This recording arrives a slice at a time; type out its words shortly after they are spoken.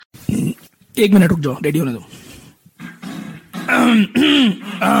एक मिनट रुक जाओ, रेडी होने दो.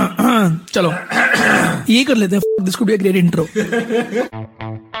 चलो ये कर लेते हैं. This could be a great intro.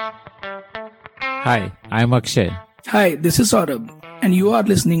 Hi, I'm Akshay. Hi, this is Saurabh, and you are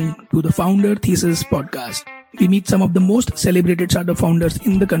listening to the Founder Thesis podcast. We meet some of the most celebrated startup founders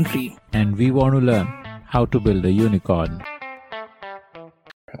in the country. And we want to learn how to build a unicorn.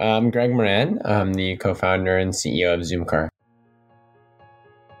 I'm Greg Moran. I'm the co-founder and CEO of ZoomCar.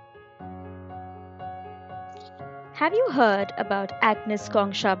 Have you heard about Agnes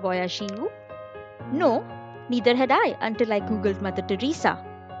Kongsha Boyashiu? No, neither had I until I googled Mother Teresa.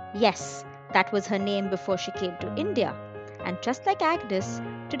 Yes, that was her name before she came to India. And just like Agnes,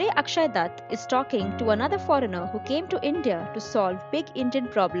 today Akshay Dutt is talking to another foreigner who came to India to solve big Indian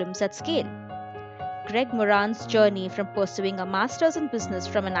problems at scale. Greg Moran's journey from pursuing a master's in business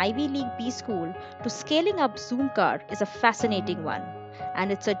from an Ivy League B school to scaling up ZoomCar is a fascinating one,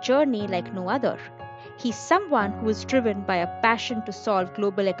 and it's a journey like no other. He's someone who is driven by a passion to solve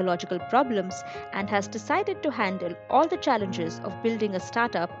global ecological problems and has decided to handle all the challenges of building a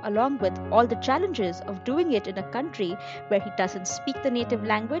startup along with all the challenges of doing it in a country where he doesn't speak the native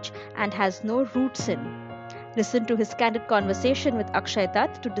language and has no roots in. Listen to his candid conversation with Akshay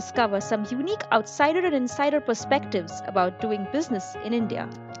Dutt to discover some unique outsider and insider perspectives about doing business in India.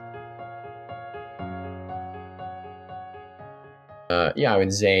 I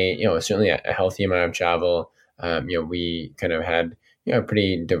would say, certainly a healthy amount of travel. We kind of had, a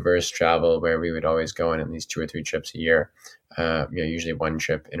pretty diverse travel where we would always go on at least 2 or 3 trips a year. Usually one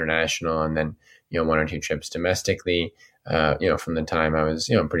trip international and then, 1 or 2 trips domestically. From the time I was,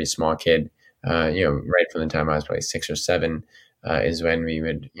 a pretty small kid, right from the time I was probably 6 or 7, is when we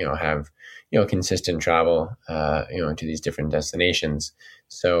would, have, consistent travel, to these different destinations.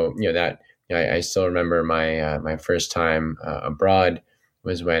 So, that. I still remember my first time abroad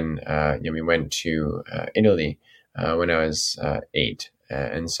was when we went to Italy when I was 8,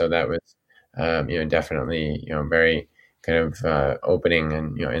 and so that was definitely very kind of opening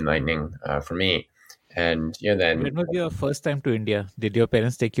and enlightening for me. And then When was your first time to India? Did your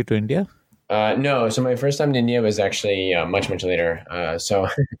parents take you to India? No, so my first time to India was actually much later. So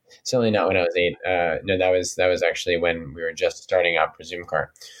certainly not when I was 8. No, that was actually when we were just starting out for ZoomCar.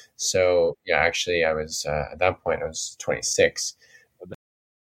 So actually, I was at that point I was 26.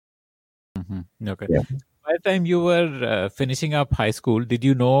 Mm-hmm. Okay. Yeah. By the time you were finishing up high school, did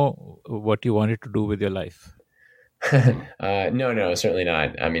you know what you wanted to do with your life? No, certainly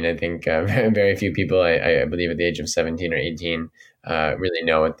not. I mean, I think very few people, I believe, at the age of 17 or 18, really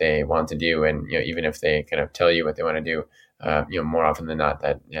know what they want to do, and even if they kind of tell you what they want to do, more often than not,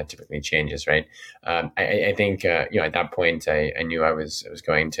 that typically changes, right? I think at that point, I knew I was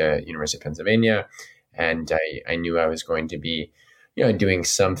going to University of Pennsylvania, and I knew I was going to be doing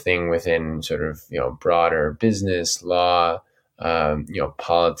something within sort of broader business, law,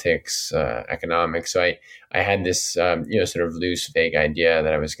 politics, economics. So I had this sort of loose, vague idea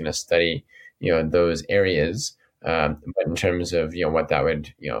that I was going to study those areas. But in terms of what that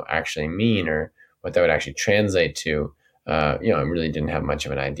would actually mean or what that would actually translate to, I really didn't have much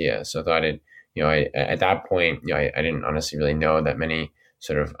of an idea. So I thought at that point, I didn't honestly really know that many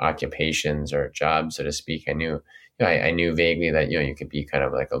sort of occupations or jobs, so to speak. I knew I knew vaguely that you could be kind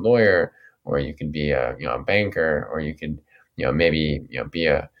of like a lawyer, or you could be a banker, or you could maybe be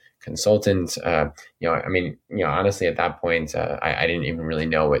a consultant. Honestly, at that point, I didn't even really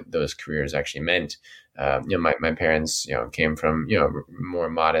know what those careers actually meant. My parents, came from, more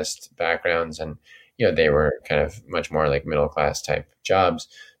modest backgrounds, and, they were kind of much more like middle-class type jobs.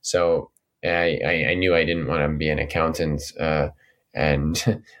 So I knew I didn't want to be an accountant, and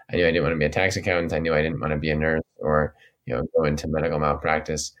I knew I didn't want to be a tax accountant. I knew I didn't want to be a nurse or, go into medical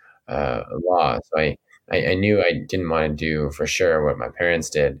malpractice law. So I knew I didn't want to do for sure what my parents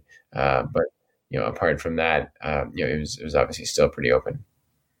did. But, apart from that, it was obviously still pretty open.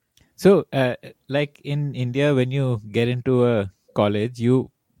 So, like in India, when you get into a college, you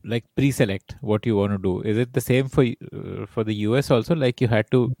like pre-select what you want to do. Is it the same for the US also? Like you had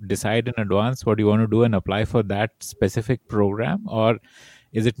to decide in advance what you want to do and apply for that specific program, or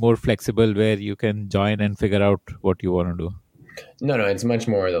is it more flexible where you can join and figure out what you want to do? No, it's much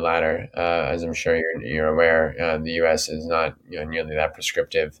more the latter. As I'm sure you're aware, the U.S. is not nearly that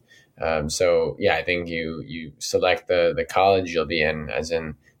prescriptive. So I think you select the college you'll be in, as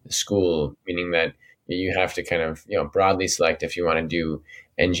in the school, meaning that you have to kind of broadly select if you want to do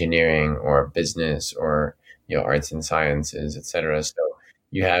engineering or business or arts and sciences, etc. So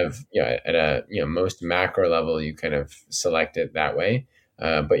you have at a most macro level, you kind of select it that way,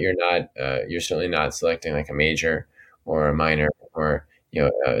 but you're certainly not selecting like a major or a minor or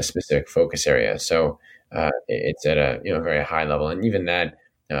a specific focus area. So it's at a very high level, and even that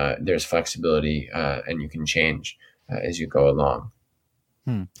there's flexibility, and you can change as you go along.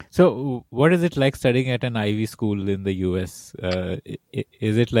 So, what is it like studying at an Ivy school in the US?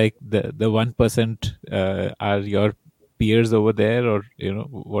 Is it like the 1% are your peers over there, or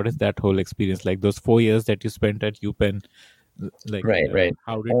what is that whole experience like? Those 4 years that you spent at UPenn, like Right.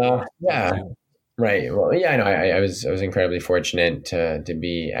 how did they influence Yeah. you? Right. Well, yeah, no, I was incredibly fortunate to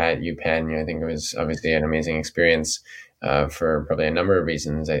be at UPenn. I think it was obviously an amazing experience for probably a number of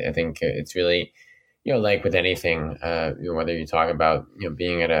reasons. I think it's really, like with anything, whether you talk about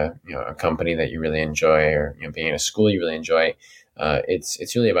being at a company that you really enjoy, or being at a school you really enjoy,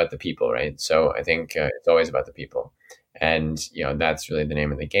 it's really about the people, right? So I think it's always about the people, and that's really the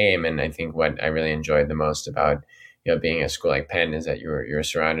name of the game. And I think what I really enjoyed the most about being at a school like Penn is that you're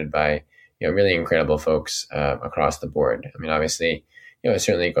surrounded by really incredible folks across the board. I mean, obviously, it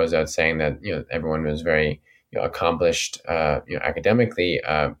certainly goes out saying that everyone was very accomplished academically.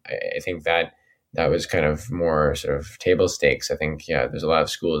 I think that was kind of more sort of table stakes. I think there's a lot of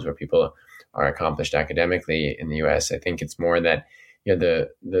schools where people are accomplished academically in the U.S. I think it's more that the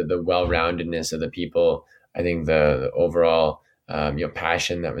well-roundedness of the people. I think the overall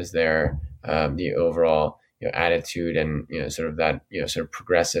passion that was there, the overall attitude, and sort of that sort of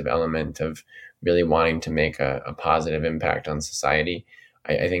progressive element of really wanting to make a positive impact on society.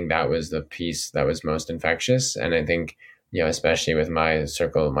 I think that was the piece that was most infectious, and I think especially with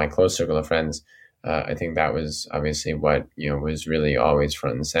my close circle of friends, I think that was obviously what was really always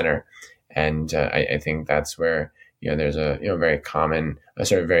front and center, and I think that's where there's a very common, a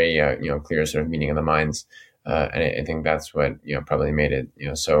sort of very clear sort of meeting of the minds, and I think that's what probably made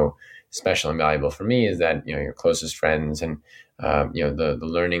it so special and valuable for me, is that your closest friends, and the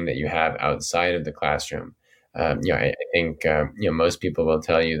learning that you have outside of the classroom. I think most people will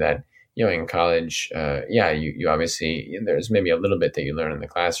tell you that in college, you obviously, there's maybe a little bit that you learn in the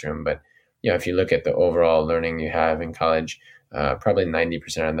classroom, but if you look at the overall learning you have in college, probably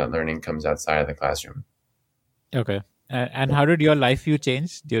 90% of that learning comes outside of the classroom. Okay. And how did your life view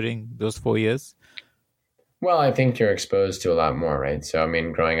change during those 4 years? Well, I think you're exposed to a lot more, right? So, I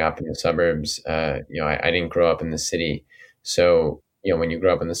mean, growing up in the suburbs, I didn't grow up in the city. So, when you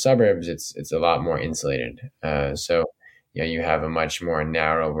grow up in the suburbs, it's a lot more insulated. So, you have a much more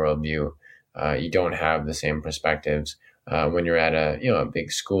narrow worldview. You don't have the same perspectives when you're at a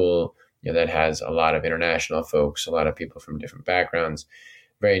big school that has a lot of international folks, a lot of people from different backgrounds,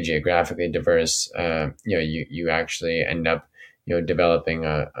 very geographically diverse. You actually end up developing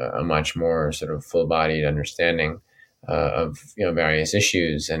a much more sort of full-bodied understanding of various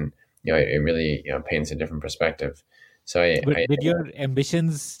issues, and it really paints a different perspective. So Did your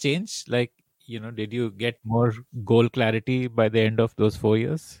ambitions change? Like, did you get more goal clarity by the end of those 4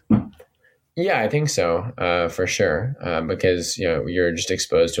 years? Yeah, I think so, for sure, because you're just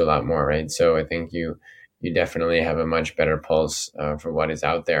exposed to a lot more, right? So I think you definitely have a much better pulse for what is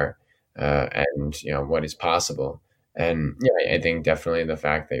out there, and what is possible. And I think definitely the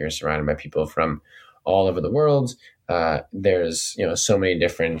fact that you're surrounded by people from all over the world, there's so many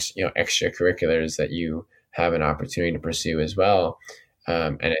different extracurriculars that you have an opportunity to pursue as well,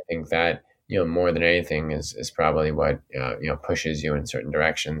 and I think that more than anything is probably what pushes you in certain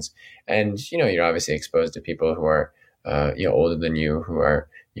directions. And you're obviously exposed to people who are older than you, who are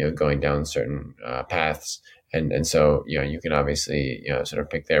going down certain paths, and so you can obviously sort of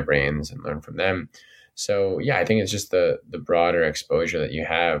pick their brains and learn from them. So I think it's just the broader exposure that you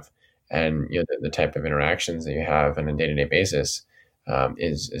have, and the type of interactions that you have on a day-to-day basis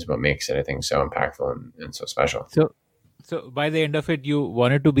is what makes it, I think, so impactful and so special. So by the end of it, you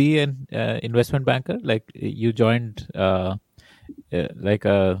wanted to be an investment banker? Like, you joined like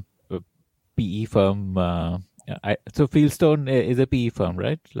a PE firm. So Fieldstone is a PE firm,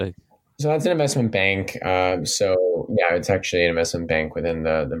 right? Like, so that's an investment bank. So it's actually an investment bank within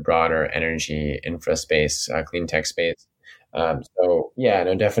the broader energy infra space, clean tech space. No,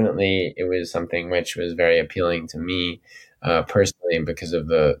 definitely it was something which was very appealing to me personally, because of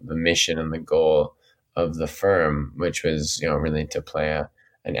the mission and the goal of the firm, which was really to play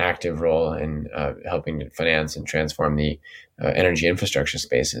an active role in helping to finance and transform the energy infrastructure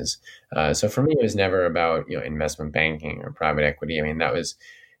spaces. So for me, it was never about investment banking or private equity. I mean, that was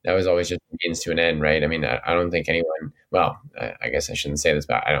always just a means to an end, right? I mean, I don't think anyone. Well, I guess I shouldn't say this,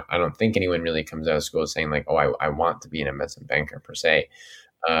 but I don't think anyone really comes out of school saying like, oh, I want to be an investment banker per se.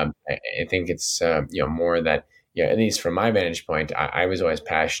 I think it's more that at least from my vantage point, I was always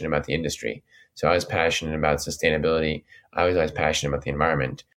passionate about the industry. So I was passionate about sustainability. I was always passionate about the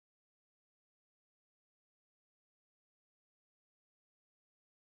environment.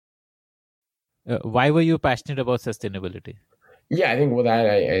 Why were you passionate about sustainability? Yeah, I think well that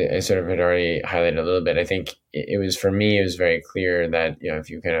I sort of had already highlighted a little bit. I think it was for me. It was very clear that if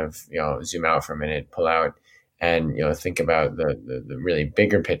you kind of zoom out for a minute, pull out, and think about the really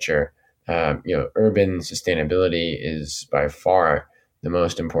bigger picture. Urban sustainability is by far the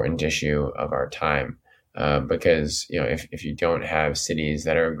most important issue of our time, because if you don't have cities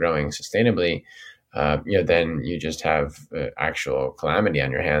that are growing sustainably, then you just have actual calamity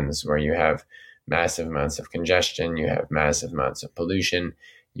on your hands, where you have massive amounts of congestion, you have massive amounts of pollution,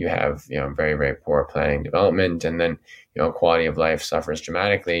 you have very very poor planning development, and then quality of life suffers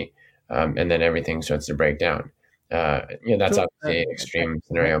dramatically, and then everything starts to break down. That's So obviously an extreme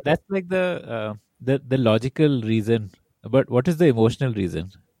scenario. that's like the logical reason, but what is the emotional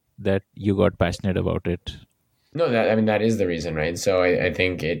reason that you got passionate about it? No, that is the reason, right? So I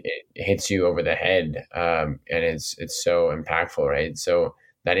think it hits you over the head, and it's so impactful, right? So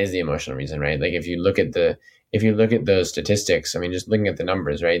that is the emotional reason, right? Like if you look at those statistics, I mean, just looking at the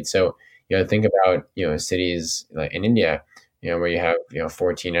numbers, right? So think about cities like in India, where you have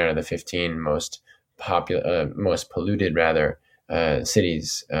 14 out of the 15 most polluted rather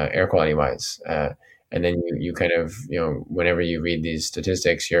cities air quality wise, and then you kind of whenever you read these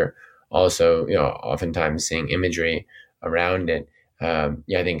statistics, you're also oftentimes seeing imagery around it.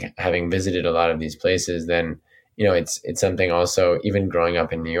 I think having visited a lot of these places, then it's something also, even growing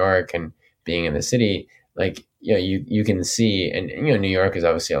up in New York and being in the city, like you can see, and New York is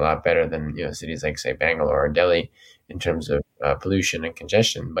obviously a lot better than cities like say Bangalore or Delhi in terms of pollution and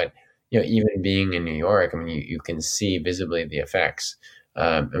congestion, but even being in New York, I mean you can see visibly the effects.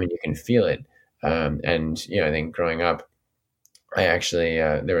 I mean you can feel it, and I think growing up, I actually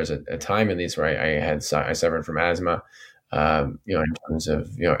there was a time at least where I suffered from asthma, in terms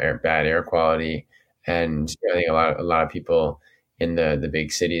of bad air quality, and I think a lot of people in the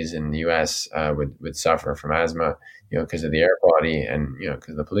big cities in the U.S. Would suffer from asthma, because of the air quality and because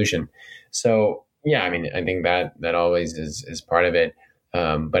of the pollution. So yeah, I mean, I think that always is part of it.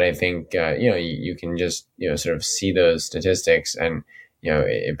 But I think you can just sort of see those statistics, and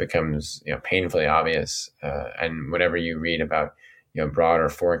it becomes painfully obvious. And whenever you read about broader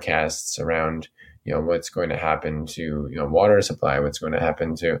forecasts around what's going to happen to water supply, what's going to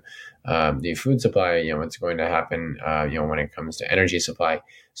happen to the food supply, what's going to happen when it comes to energy supply.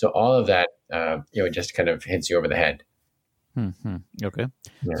 So all of that just kind of hits you over the head. Okay.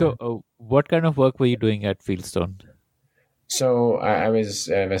 Yeah. So what kind of work were you doing at Fieldstone? So I was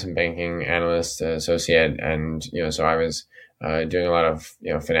an investment banking analyst, associate, and so I was doing a lot of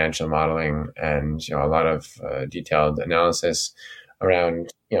financial modeling and a lot of detailed analysis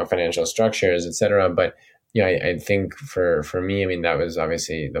around financial structures, et cetera. But I think for me, I mean, that was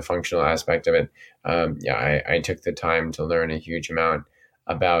obviously the functional aspect of it. I took the time to learn a huge amount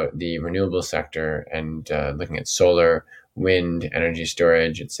about the renewable sector and looking at solar, wind, energy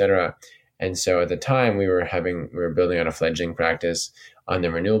storage, et cetera. And so at the time we were building on a fledgling practice on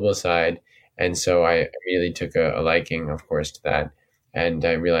the renewable side. And so I really took a liking, of course, to that. And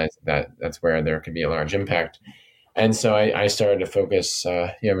I realized that that's where there could be a large impact. And so I started to focus,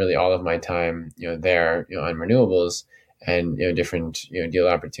 really all of my time, there, on renewables and, different, deal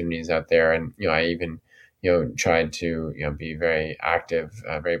opportunities out there. And, I even, tried to, be very active,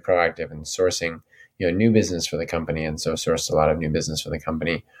 very proactive in sourcing, new business for the company. And so sourced a lot of new business for the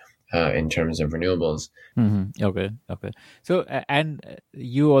company in terms of renewables. Okay. So, and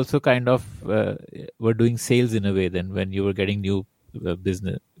you also kind of were doing sales in a way then when you were getting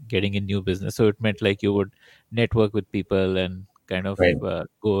getting in new business. So it meant like you would network with people and kind of Right.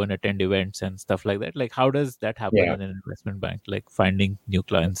 go and attend events and stuff like that. Like, how does that happen Yeah. in an investment bank? Like finding new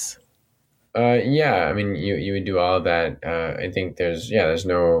clients? Yeah, I mean, you would do all of that. I think there's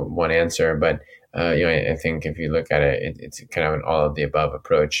no one answer, but I think if you look at it, it's kind of an all of the above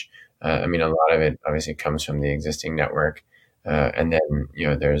approach. I mean, a lot of it obviously comes from the existing network, and then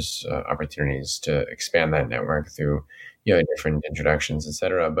there's opportunities to expand that network through different introductions,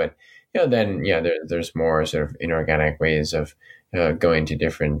 etc. But then there's more sort of inorganic ways of going to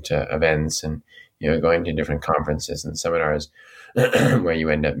different events and going to different conferences and seminars where you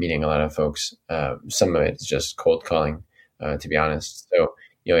end up meeting a lot of folks. Some of it's just cold calling, to be honest. So,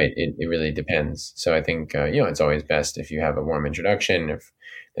 it really depends. So I think, it's always best if you have a warm introduction, if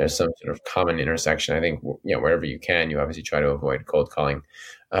there's some sort of common intersection. I think, wherever you can, you obviously try to avoid cold calling.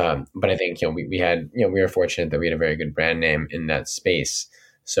 But I think, we had, we were fortunate that we had a very good brand name in that space.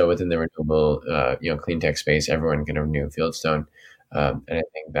 So within the renewable, clean tech space, everyone kind of knew Fieldstone. And I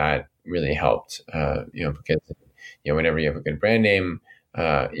think that really helped, because whenever you have a good brand name,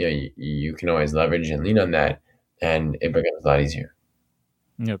 you can always leverage and lean on that, and it becomes a lot easier.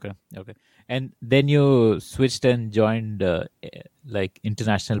 Okay, okay. And then you switched and joined like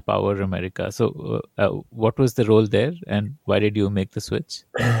International Power America. So, what was the role there, and why did you make the switch?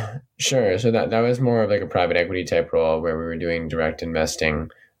 Sure. So that was more of like a private equity type role where we were doing direct investing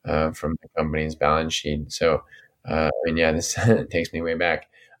from the company's balance sheet. So, I mean, yeah, this takes me way back.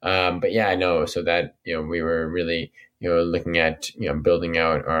 But yeah, I know. So that we were really looking at building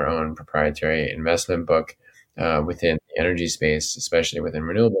out our own proprietary investment book within the energy space, especially within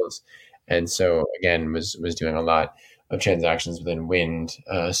renewables. And so again, was doing a lot of transactions within wind,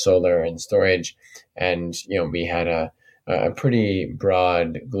 solar, and storage. And we had a pretty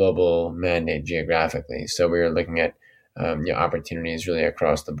broad global mandate geographically. So we were looking at opportunities really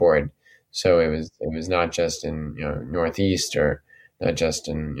across the board. So it was not just in Northeast or not just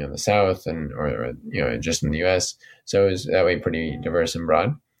in the South and or just in the U.S. So it was that way pretty diverse and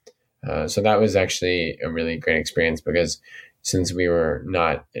broad. So that was actually a really great experience because since we were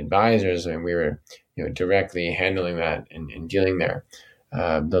not advisors and we were directly handling that and dealing there,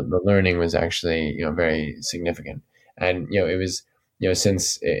 the learning was actually very significant. And it was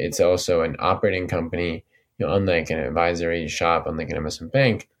since it's also an operating company, unlike an advisory shop, unlike an investment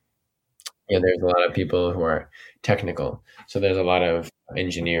bank, there's a lot of people who are technical. So there's a lot of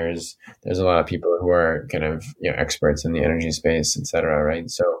engineers. There's a lot of people who are kind of experts in the energy space, et cetera. Right.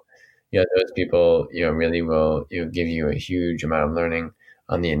 So those people really will give you a huge amount of learning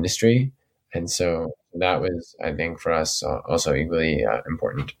on the industry, and so that was, I think, for us also equally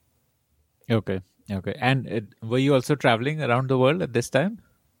important. Okay, okay. And were you also traveling around the world at this time?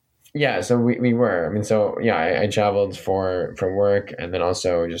 Yeah, so we were. I mean, so yeah, I traveled for work, and then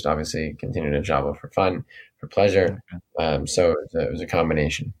also just obviously continued to travel for fun, for pleasure. Okay. So it was a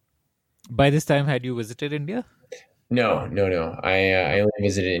combination. By this time, had you visited India? No, no, no. I only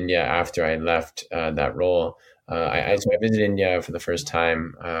visited India after I left that role. So I visited India for the first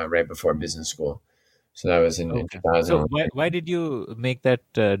time right before business school. So that was in Okay. So 2000. why did you make that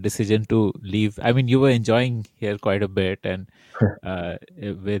decision to leave? I mean, you were enjoying here quite a bit, and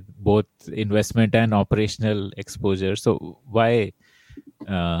with both investment and operational exposure. So why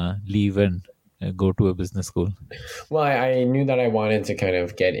leave and go to a business school? Well, I knew that I wanted to kind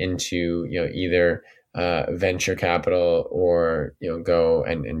of get into, either venture capital or, go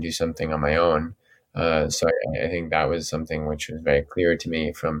and do something on my own. So I think that was something which was very clear to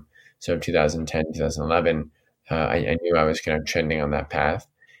me from sort of 2010, 2011. I knew I was kind of trending on that path.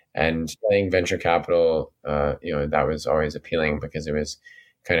 And I think venture capital, that was always appealing because it was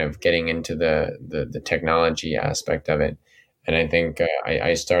kind of getting into the technology aspect of it. And I think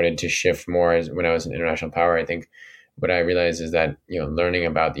I started to shift more when I was in international power. I think what I realized is that learning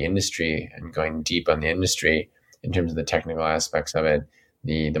about the industry and going deep on the industry in terms of the technical aspects of it,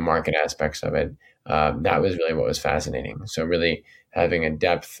 the market aspects of it, that was really what was fascinating. So really having a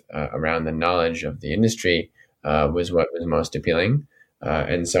depth around the knowledge of the industry was what was most appealing.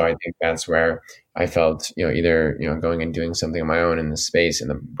 And so I think that's where I felt either going and doing something on my own in the space, in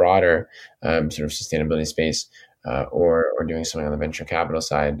the broader sort of sustainability space, or doing something on the venture capital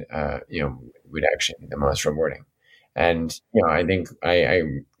side, would actually be the most rewarding. And I think I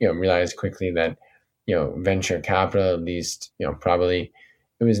realized quickly that venture capital, at least probably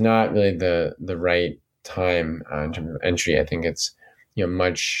it was not really the right time in terms of entry. I think it's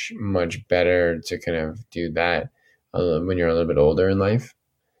much better to kind of do that when you're a little bit older in life.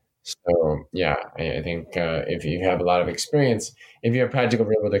 So yeah, I think if you have a lot of experience, if you have practical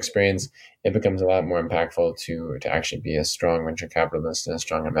real world experience, it becomes a lot more impactful to actually be a strong venture capitalist and a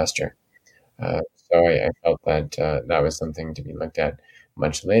strong investor. So I felt that that was something to be looked at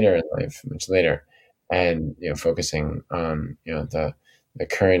much later in life, much later, and focusing on the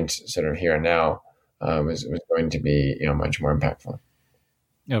current sort of here and now was going to be much more impactful.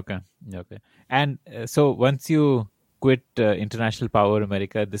 Okay, okay. And so once you quit International Power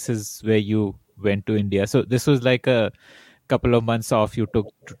America, this is where you went to India. So this was like a couple of months off you took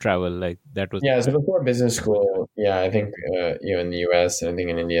to travel. Like that was. Yeah, so before business school, yeah, I think in the U.S. and I think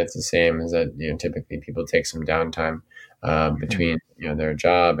in India it's the same. Is that typically people take some downtime between their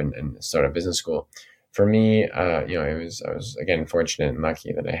job and start a business school. For me, I was again fortunate and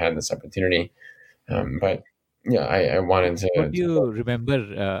lucky that I had this opportunity. But yeah, I wanted to. What do you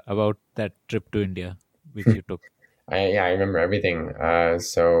remember about that trip to India, which you took? I remember everything.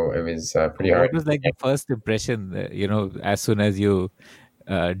 So it was pretty hard. What was like the first impression, as soon as you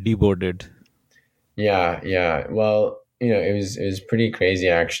deboarded? Yeah, yeah. Well, it was pretty crazy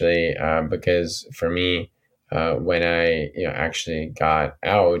actually, because for me, when I actually got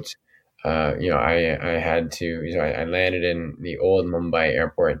out, I had to. I landed in the old Mumbai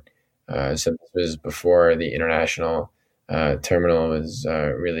airport. So this was before the international terminal was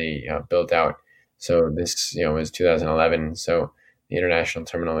really built out. So this was 2011. So the international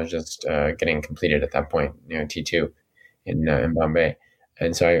terminal was just getting completed at that point. T2 in Bombay,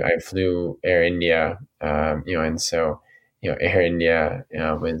 and so I flew Air India. And so Air India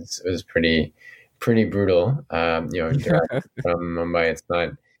was pretty brutal. Direct from Mumbai, it's not.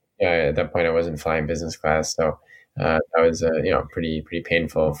 At that point, I wasn't flying business class, so that was a pretty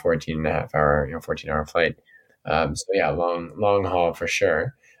painful 14-hour flight. So yeah, long haul for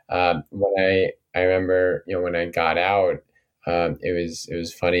sure. When I remember, when I got out, it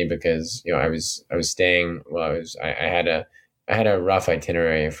was funny because I was staying. Well, I had a rough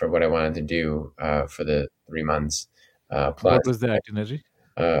itinerary for what I wanted to do for the 3 months. Plus, What was the itinerary?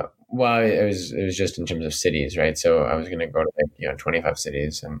 well, it was just in terms of cities, right? So I was going to go to 25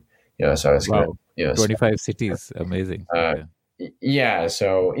 cities, and so I was going Wow, to 25 cities, amazing. Okay. yeah,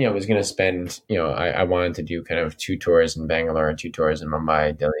 so I was going to spend I wanted to do kind of 2 tours in Bangalore, 2 tours in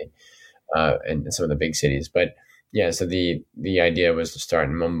Mumbai, Delhi, and some of the big cities. But yeah, so the idea was to start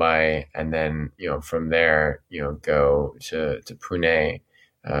in Mumbai, and then from there go to Pune,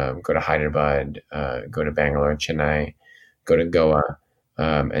 go to Hyderabad, go to Bangalore, Chennai, go to Goa,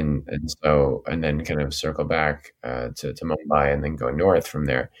 and then kind of circle back to Mumbai, and then go north from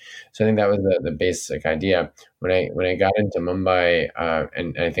there. So I think that was the basic idea. When I got into Mumbai,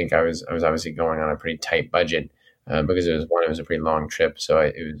 and I think I was obviously going on a pretty tight budget because it was a pretty long trip. So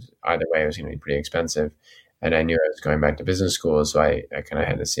it was either way, it was going to be pretty expensive, and I knew I was going back to business school, so I kind of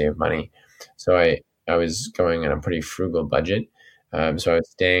had to save money. So I was going on a pretty frugal budget. So I was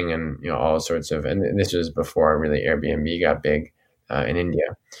staying in all sorts of, and this was before really Airbnb got big in India,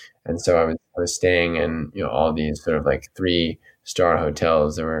 and so I was staying in all these sort of like 3-star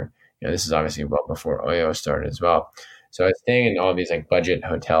hotels. There were this is obviously well before Oyo started as well. So I was staying in all these like budget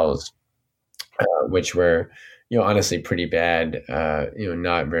hotels, which were honestly pretty bad.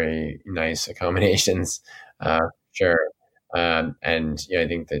 Not very nice accommodations, sure. And I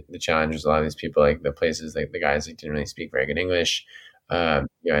think that the challenge was a lot of these people, like the places, like the guys, like didn't really speak very good English. And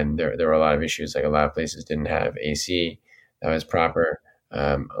there were a lot of issues. Like a lot of places didn't have AC that was proper.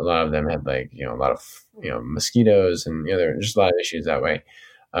 A lot of them had like a lot of mosquitoes, and there were just a lot of issues that way.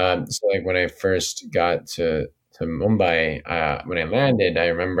 So like when I first got to Mumbai, when I landed, I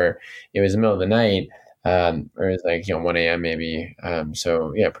remember it was the middle of the night, or it was like 1 a.m. maybe.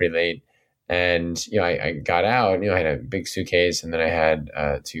 So yeah, pretty late. And I got out. I had a big suitcase, and then I had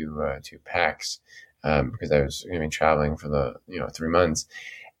two packs because I was going to be traveling for the 3 months.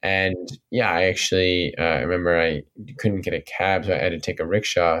 And yeah, I actually remember I couldn't get a cab, so I had to take a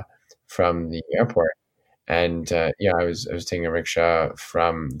rickshaw from the airport. And I was taking a rickshaw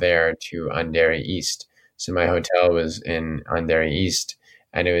from there to Andheri East. So my hotel was in Andheri East,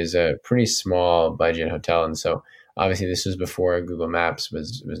 and it was a pretty small budget hotel. And so obviously this was before Google Maps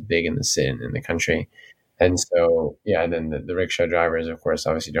was big in the country. And so yeah, then the rickshaw drivers, of course,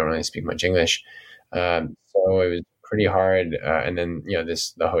 obviously don't really speak much English. So it was pretty hard. And then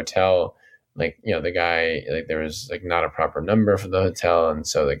the hotel, like the guy, like there was like not a proper number for the hotel, and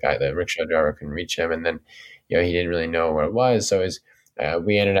so the rickshaw driver couldn't reach him, and then he didn't really know where it was. So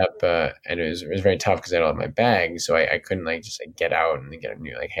we ended up, and it was very tough because I had all my bags, so I couldn't like just like get out and get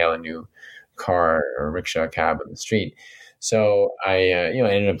hail a new car or rickshaw cab on the street. So I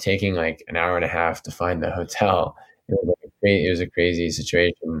ended up taking like an hour and a half to find the hotel. It was a crazy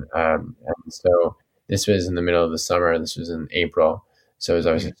situation, and so this was in the middle of the summer. This was in April. So it was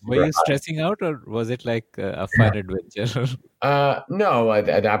obviously Were you stressing out, or was it like a fun adventure? No,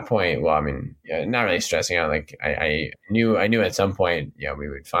 at that point, well, I mean, not really stressing out. Like I knew at some point, we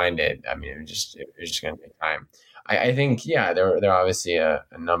would find it. I mean, it was just going to take time. I think, there are obviously a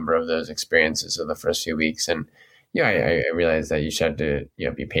number of those experiences of the first few weeks, and I realized that you should have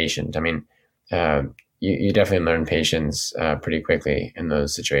to be patient. I mean, you definitely learn patience pretty quickly in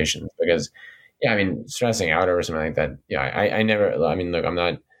those situations because. Yeah, I mean, stressing out over something like that. Yeah, I never. I mean, look, I'm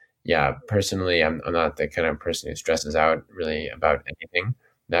not. Yeah, personally, I'm not the kind of person who stresses out really about anything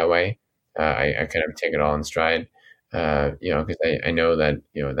that way. I kind of take it all in stride. Because I know that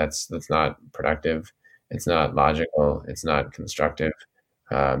that's not productive. It's not logical. It's not constructive.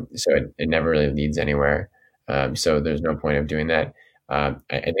 So it never really leads anywhere. So there's no point of doing that. I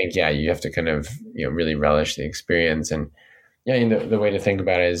think you have to kind of really relish the experience. And the way to think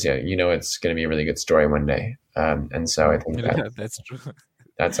about it is, it's going to be a really good story one day. And so I think that's true.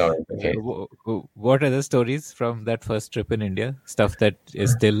 That's always the case. What are the stories from that first trip in India? Stuff that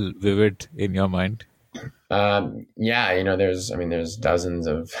is still vivid in your mind? There's dozens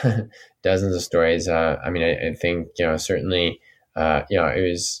of dozens of stories. I think certainly,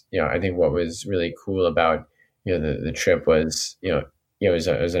 it was I think what was really cool about the trip was, it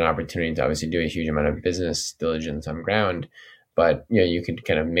was an opportunity to obviously do a huge amount of business diligence on ground, but you could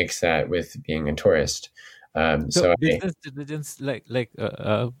kind of mix that with being a tourist. So So business diligence,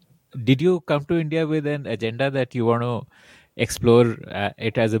 did you come to India with an agenda that you want to explore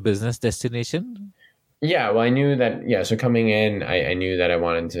it as a business destination? yeah, well, I knew that. Yeah, so coming in, I knew that I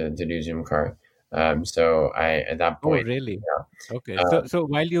wanted to do ZoomCar. So I at that Oh, point, really? Okay. uh, So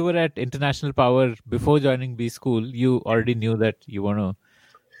while you were at International Power before joining B School, you already knew that you want to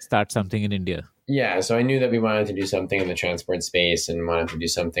start something in India. yeah, so I knew that we wanted to do something in the transport space and wanted to do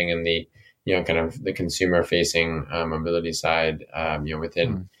something in the kind of the consumer facing mobility side,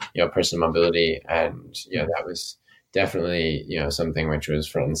 within Hmm. personal mobility, and Hmm. that was definitely something which was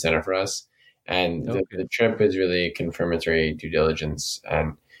front and center for us. And Okay. the trip is really confirmatory due diligence,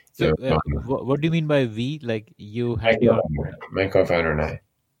 and So going, what do you mean by we? Like you my had your. co-founder, my co-founder and I.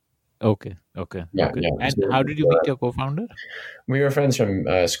 Okay. Okay. Yeah, Okay. yeah. And So how did you meet your co-founder? we were friends from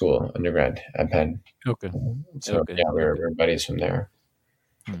school, undergrad at Penn. Okay. So Okay. yeah, Okay. we're buddies from there.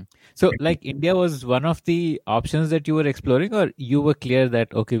 Hmm. So, like, India was one of the options that you were exploring, or you were clear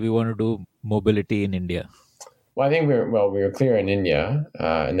that, okay, we want to do mobility in India? Well, I think we were clear in India,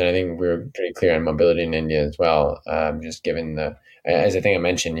 and then I think we were pretty clear on mobility in India as well. Just given as I think I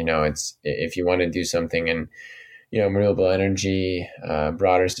mentioned, it's if you want to do something in renewable energy,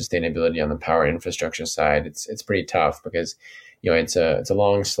 broader sustainability on the power infrastructure side, it's pretty tough because it's a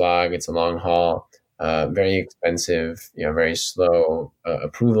long slog, it's a long haul, very expensive, very slow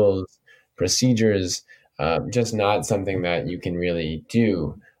approvals, procedures, just not something that you can really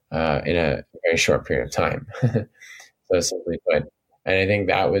do in a very short period of time. So simply put, and I think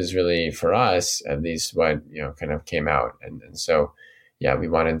that was really for us at least what kind of came out, and so yeah, we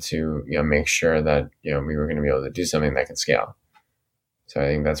wanted to make sure that we were going to be able to do something that could scale. So I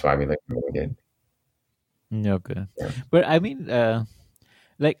think that's why we looked at what we did. Okay. Yeah. But I mean,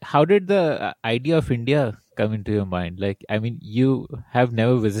 like, how did the idea of India come into your mind? Like, I mean, you have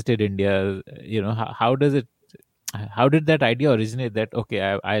never visited India. How did that idea originate that,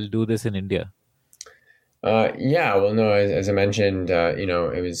 okay, I'll do this in India? Yeah, well, no, as I mentioned,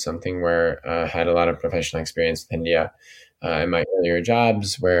 it was something where I had a lot of professional experience with India in my earlier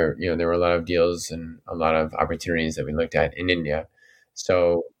jobs, where there were a lot of deals and a lot of opportunities that we looked at in India.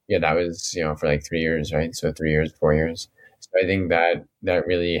 So yeah, that was for like 3 years, right? So 3 years, 4 years. So I think that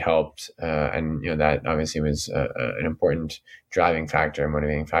really helped, and that obviously was an important driving factor,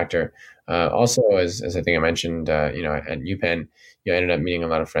 motivating factor. Also, as I think I mentioned, at UPenn, I ended up meeting a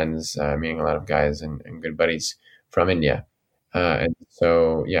lot of friends, meeting a lot of guys and good buddies from India. And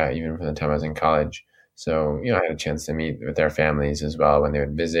so, yeah, even from the time I was in college. So, I had a chance to meet with their families as well when they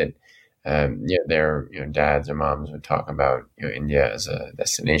would visit. Their dads or moms would talk about India as a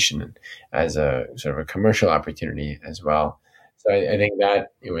destination and as a sort of a commercial opportunity as well. So I think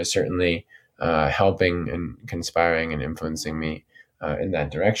that it was certainly helping and conspiring and influencing me in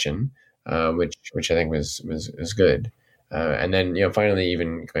that direction, which I think was good. And then, finally,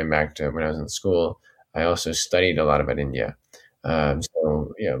 even going back to when I was in school, I also studied a lot about India.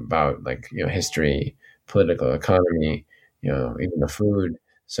 So, about like, history, political economy, even the food.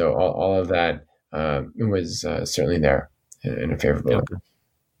 So all of that was certainly there in a favorable way. Okay.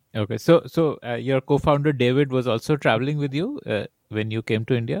 Okay. So your co-founder David was also traveling with you when you came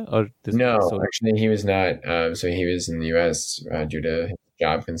to India, or this No, solo? actually, he was not. So he was in the U.S. Due to his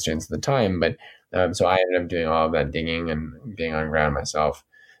job constraints at the time. But so I ended up doing all of that digging and being on ground myself.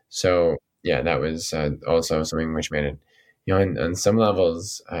 So yeah, that was also something which made it, on some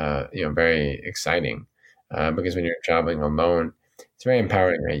levels, very exciting, because when you're traveling alone, it's very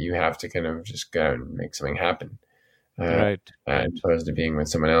empowering, right? You have to kind of just go out and make something happen, uh, Right. as Right. opposed to being with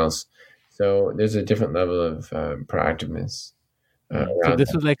someone else. So there's a different level of proactiveness So around.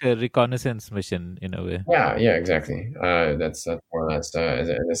 this was like a reconnaissance mission in a way. Yeah, yeah, exactly. That's more or less, as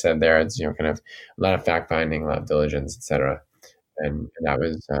I said there, it's, kind of a lot of fact finding, a lot of diligence, etc. And that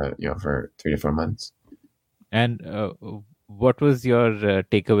was, for 3 to 4 months. And what was your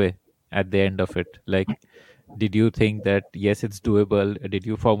takeaway at the end of it? Like, did you think that yes, it's doable? Did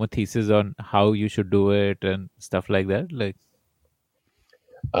you form a thesis on how you should do it and stuff like that? Like,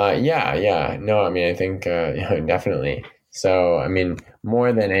 Yeah, yeah. No, I mean, I think, definitely. So, I mean,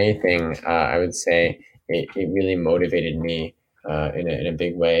 more than anything, I would say it really motivated me in a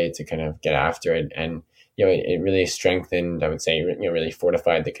big way to kind of get after it. And, it really strengthened, I would say, really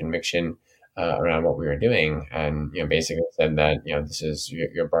fortified the conviction around what we were doing. And, basically said that, this is,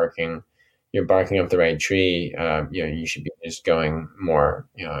 you're barking up the right tree. You should be just going more,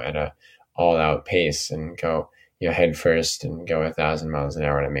 at a all out pace and go head first and go 1,000 miles an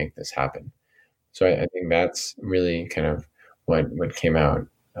hour to make this happen. So I think that's really kind of what came out,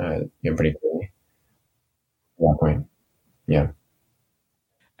 pretty clearly at that point. Yeah.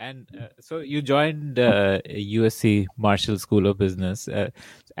 And so you joined USC Marshall School of Business,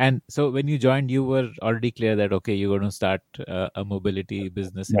 and so when you joined, you were already clear that okay, you're going to start a mobility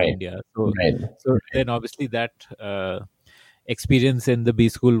business in Right. India. So, Right. so then obviously that experience in the B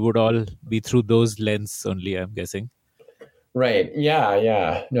school would all be through those lens only, I'm guessing. Right. Yeah.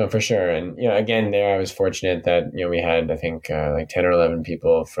 Yeah. No, for sure. And again, there I was fortunate that we had, I think, like 10 or 11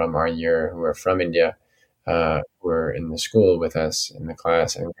 people from our year who were from India, who were in the school with us in the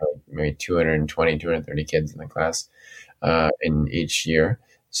class. I think maybe 220, 230 kids in the class in each year.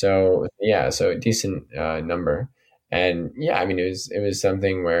 So yeah, so a decent number. And yeah, I mean, it was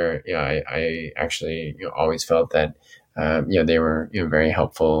something where I actually always felt that they were very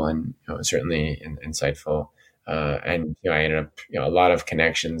helpful and certainly insightful. And I ended up a lot of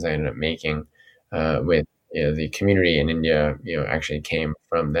connections I ended up making with the community in India. Actually came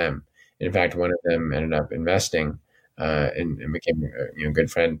from them. In fact, one of them ended up investing and became a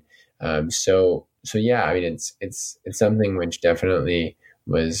good friend. So yeah, I mean, it's something which definitely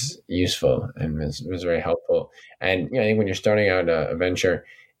was useful and was very helpful. And I think when you're starting out a venture,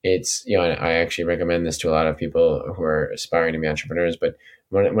 it's and I actually recommend this to a lot of people who are aspiring to be entrepreneurs. But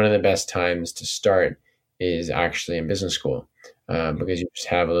one of the best times to start is actually in business school, because you just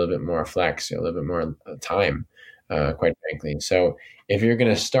have a little bit more flex, a little bit more time, quite frankly. So if you're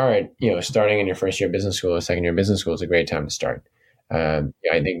going to start, starting in your first year of business school or second year of business school is a great time to start. I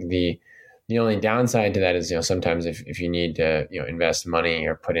think the only downside to that is, sometimes if you need to, invest money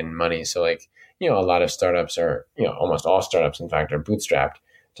or put in money. So like, a lot of startups are, almost all startups, in fact, are bootstrapped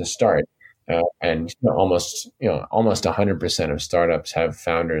to start. And almost 100% of startups have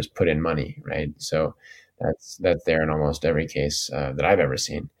founders put in money, right? So that's there in almost every case that I've ever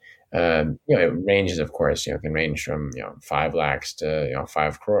seen. It ranges, of course, can range from 5 lakhs to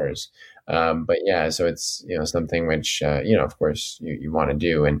 5 crores. But yeah, so it's something which of course you want to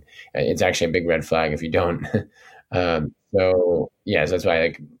do, and it's actually a big red flag if you don't. So yeah, so that's why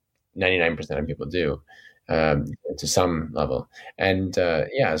like 99% of people do, to some level, and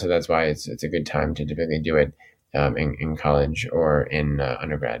yeah, so that's why it's a good time to typically do it in college or in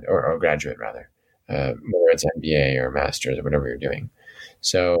undergrad or graduate rather, whether it's MBA or master's or whatever you're doing.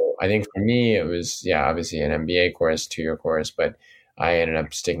 So I think for me, it was, obviously an MBA course, 2-year course, but I ended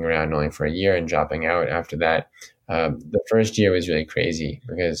up sticking around only for a year and dropping out after that. The first year was really crazy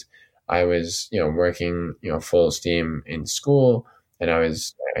because I was, working, full steam in school, and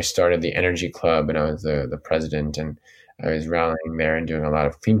I started the Energy Club, and I was the president, and I was rallying there and doing a lot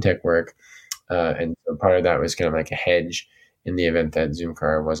of clean tech work. And so part of that was kind of like a hedge in the event that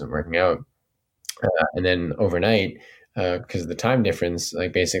ZoomCar wasn't working out. And then overnight, because of the time difference,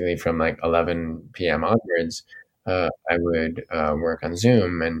 like basically from like 11 p.m. onwards, I would work on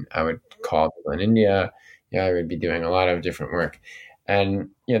Zoom, and I would call people in India. I would be doing a lot of different work, and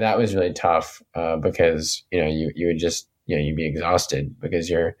that was really tough because you would just you'd be exhausted because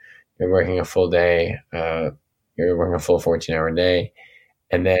you're working a full day, you're working a full 14-hour day,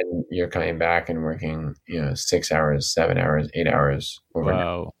 and then you're coming back and working 6 hours, 7 hours, 8 hours overnight.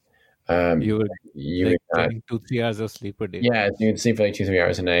 Wow. Um, You were you like would not, getting 2-3 hours of sleep a day. yeah, you'd sleep for like 2-3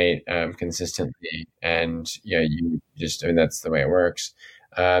 hours a night consistently, and you just, I mean, that's the way it works.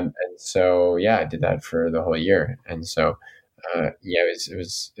 And so I did that for the whole year, and so it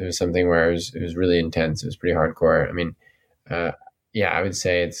was something where it was really intense. It was pretty hardcore. I mean, I would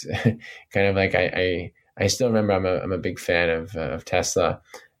say it's kind of like I still remember I'm a big fan of Tesla,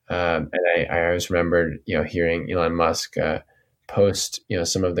 and I always remembered hearing Elon Musk post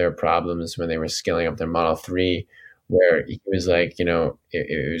some of their problems when they were scaling up their Model 3, where he was like,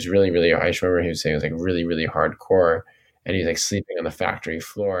 it was really, really, I just remember he was saying it was like really, really hardcore, and he's like sleeping on the factory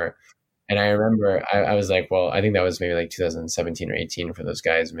floor. And I remember I was like, well, I think that was maybe like 2017 or 18 for those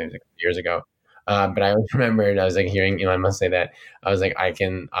guys, maybe like years ago. But I remembered I was like hearing Elon Musk say that. I was like, I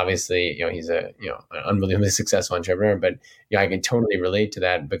can obviously, he's an unbelievably successful entrepreneur, but I can totally relate to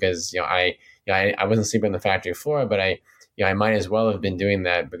that because I wasn't sleeping on the factory floor, but I might as well have been doing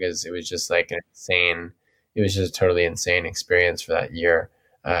that because it was just like it was just a totally insane experience for that year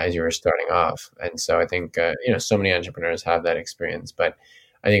as you were starting off. And so I think, so many entrepreneurs have that experience, but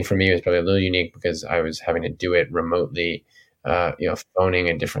I think for me, it was probably a little unique because I was having to do it remotely, phoning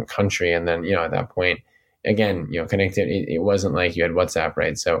a different country. And then, at that point, again, connected, it wasn't like you had WhatsApp,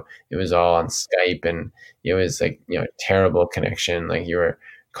 right? So it was all on Skype, and it was like, terrible connection. Like you were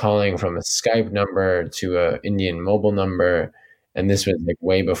calling from a Skype number to a Indian mobile number. And this was like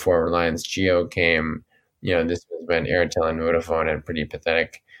way before Reliance Jio came. This was when Airtel and Vodafone had pretty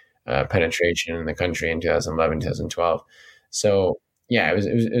pathetic penetration in the country in 2011, 2012. So yeah, it was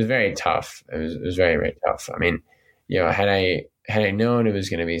very tough. It was very, very tough. I mean, had I known it was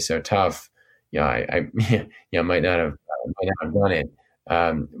going to be so tough, I might not have done it.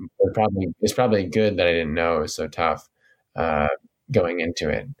 But it's probably good that I didn't know it was so tough going into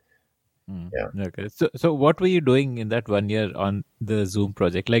it. Yeah. Okay. So what were you doing in that 1 year on the Zoom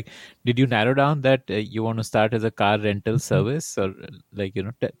project? Like, did you narrow down that you want to start as a car rental service, or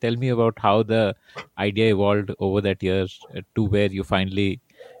tell me about how the idea evolved over that year to where you finally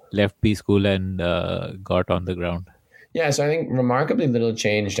left B school and got on the ground? Yeah, so I think remarkably little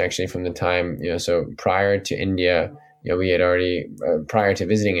changed actually from the time, so prior to India, we had already, prior to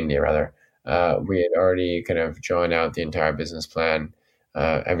visiting India rather, we had already kind of drawn out the entire business plan.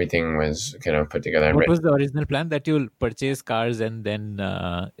 Everything was kind of put together and What written. was the original plan? That you'll purchase cars and then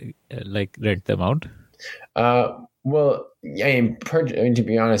like rent them out? Well, yeah, I mean, to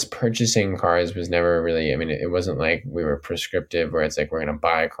be honest, purchasing cars was never really, I mean, it wasn't like we were prescriptive where it's like we're going to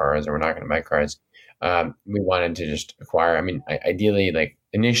buy cars or we're not going to buy cars. We wanted to just acquire, I mean, ideally, like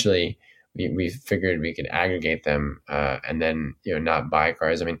initially, we figured we could aggregate them and then, not buy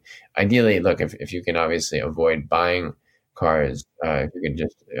cars. I mean, ideally, look, if you can obviously avoid buying cars, if you can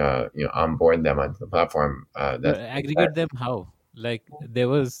just, onboard them onto the platform, Aggregate them how? Like there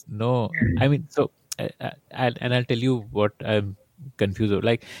was no, I mean, so I'll tell you what I'm confused about.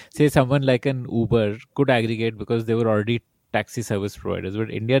 Like, say someone like an Uber could aggregate because they were already taxi service providers,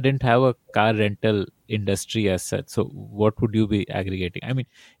 but India didn't have a car rental industry as such. So what would you be aggregating? I mean,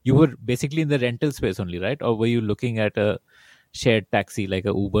 you were basically in the rental space only, right? Or were you looking at a shared taxi like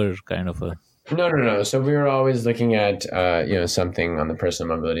a Uber kind of a? No. So we were always looking at something on the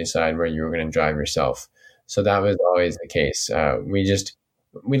personal mobility side where you were going to drive yourself. So that was always the case.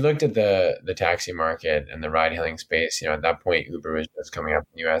 We looked at the taxi market and the ride hailing space. At that point, Uber was just coming up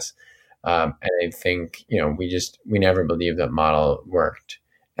in the U.S. And I think we never believed that model worked.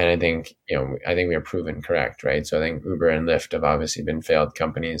 And I think we are proven correct, right? So I think Uber and Lyft have obviously been failed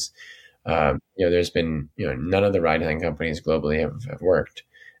companies. There's been none of the ride hailing companies globally have worked.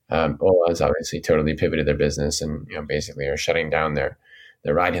 Ola has obviously totally pivoted their business and basically are shutting down their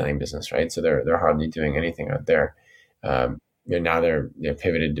ride hailing business, right? So they're hardly doing anything out there. Now they're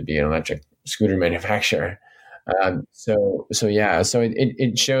pivoted to be an electric scooter manufacturer. So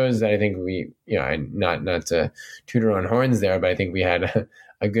it shows that I think we not to toot our own horns there, but I think we had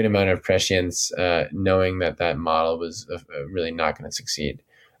a good amount of prescience, knowing that model was really not going to succeed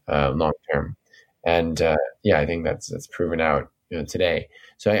long term, and I think that's proven out today.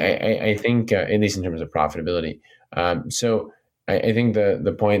 So I think at least in terms of profitability. So I think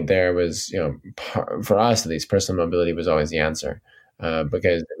the point there was for us at least personal mobility was always the answer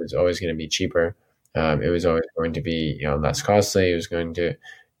because it was always going to be cheaper. It was always going to be less costly. It was going to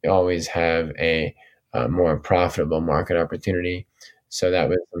always have a more profitable market opportunity. So that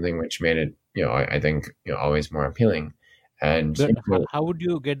was something which made it I think always more appealing. And But how would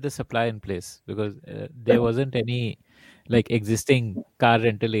you get the supply in place? Because there wasn't any like existing car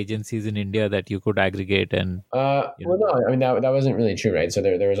rental agencies in India that you could aggregate and. Well, no, I mean that wasn't really true, right? So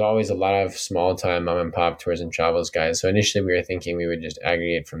there was always a lot of small time mom and pop tours and travels guys. So initially we were thinking we would just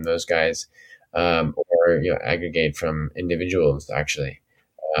aggregate from those guys, or aggregate from individuals actually.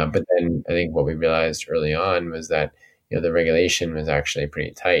 But then I think what we realized early on was that the regulation was actually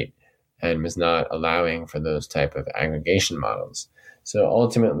pretty tight and was not allowing for those type of aggregation models. So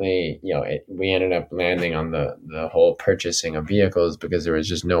ultimately, we ended up landing on the whole purchasing of vehicles because there was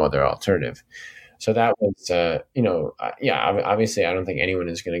just no other alternative. So that was, obviously, I don't think anyone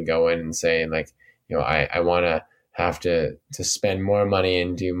is going to go in and say like, I want to have to spend more money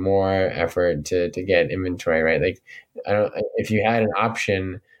and do more effort to get inventory, right? Like, if you had an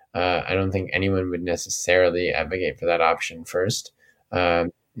option, I don't think anyone would necessarily advocate for that option first.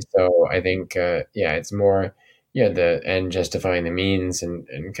 So I think, it's more, the end justifying the means and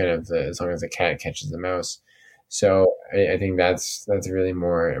kind of as long as the cat catches the mouse. So I think that's really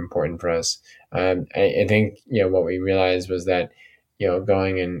more important for us. I think, what we realized was that,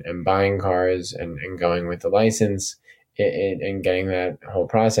 going and buying cars and going with the license and getting that whole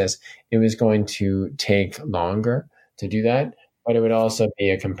process, it was going to take longer to do that, but it would also be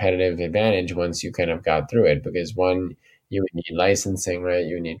a competitive advantage once you kind of got through it because one, you would need licensing, right?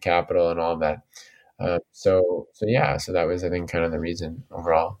 You would need capital and all of that. So that was, I think, kind of the reason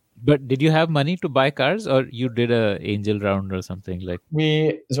overall. But did you have money to buy cars, or you did a angel round or something like?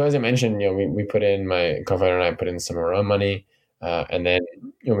 So as I mentioned, we put in, my co-founder and I put in some of our own money, and then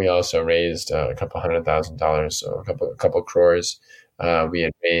we also raised a couple $100,000, so a couple crores we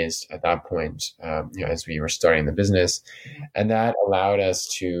had raised at that point, as we were starting the business, and that allowed us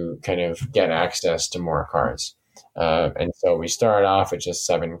to kind of get access to more cars. And so we started off with just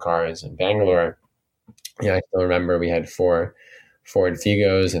 7 cars in Bangalore. I still remember we had 4 Ford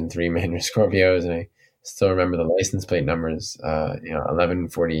Figos and 3 Mahindra Scorpios, and I still remember the license plate numbers.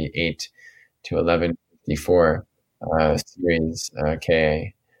 1148 to 1154 series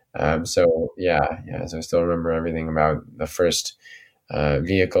KA. So I still remember everything about the first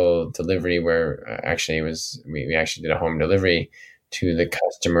vehicle delivery, where actually it was we actually did a home delivery to the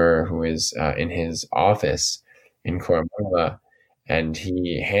customer who was in his office in Koramangala, and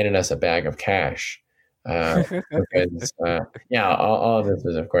he handed us a bag of cash. Because all of this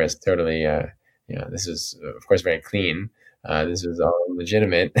was, of course, totally this is, of course, very clean. This was all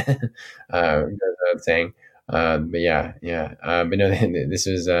legitimate, goes without saying. But no, this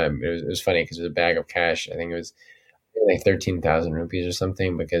was it was funny because it was a bag of cash. I think it was like 13,000 rupees or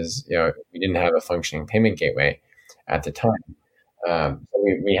something, because we didn't have a functioning payment gateway at the time. So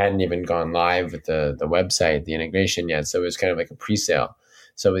we hadn't even gone live with the website, the integration yet. So it was kind of like a pre-sale.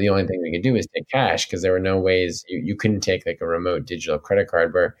 So the only thing we could do is take cash, because there were no ways you couldn't take like a remote digital credit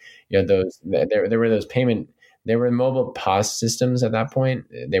card where there were those payment. There were mobile POS systems at that point.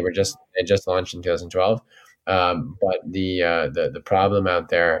 They just launched in 2012. But the problem out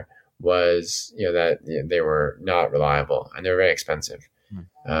there was that they were not reliable and they were very expensive.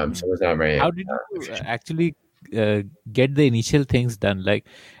 So it was not very. How did you actually get the initial things done? Like,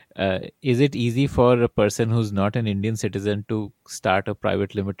 is it easy for a person who's not an Indian citizen to start a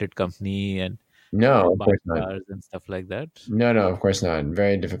private limited company and No, of buy course not. cars and stuff like that? No, of course not.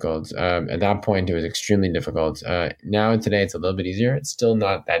 Very difficult. At that point, it was extremely difficult. Now today, it's a little bit easier. It's still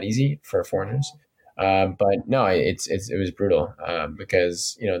not that easy for foreigners, but no, it was brutal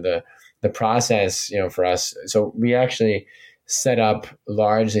because the process for us. So we actually set up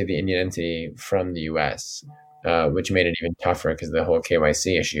largely the Indian entity from the U.S., which made it even tougher because of the whole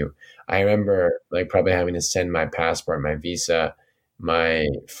KYC issue. I remember like probably having to send my passport, my visa, my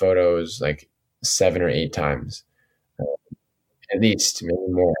photos like 7 or 8 times, at least,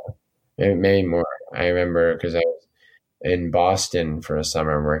 maybe more. I remember because I was in Boston for a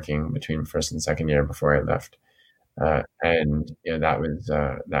summer working between first and second year before I left, and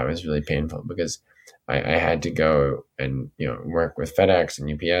that was really painful because I had to go and work with FedEx and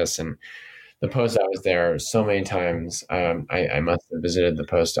UPS and the post office there so many times. I must have visited the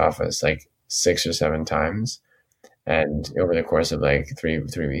post office like 6 or 7 times, and over the course of like three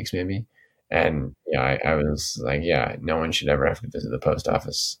weeks maybe. And I was like, no one should ever have to visit the post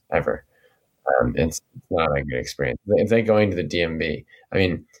office ever. It's not a good experience. It's like going to the DMV. I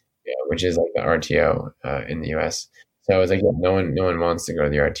mean, which is like the RTO in the US. So I was like, no one wants to go to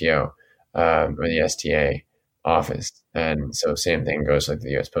the RTO or the STA office. And so same thing goes like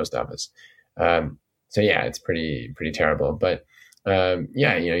the US Post Office. So it's pretty terrible. But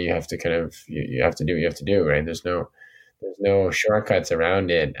you have to kind of you have to do what you have to do, right? There's no shortcuts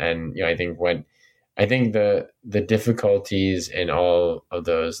around it. And I think the difficulties in all of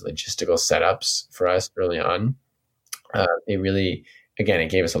those logistical setups for us early on, it really, again,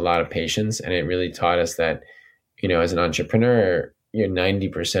 it gave us a lot of patience, and it really taught us that as an entrepreneur,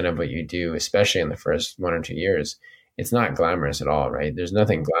 90% of what you do, especially in the first 1 or 2 years, it's not glamorous at all, right? There's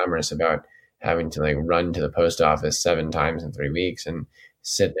nothing glamorous about having to like run to the post office 7 times in 3 weeks and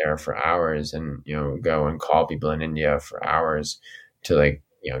sit there for hours and go and call people in India for hours to like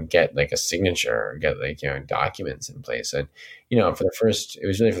get like a signature or get like documents in place. And it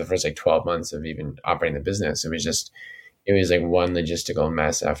was really for the first like 12 months of even operating the business, it was like one logistical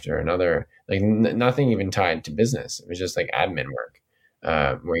mess after another, like nothing even tied to business. It was just like admin work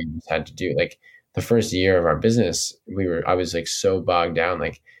where you just had to do like the first year of our business. I was like so bogged down,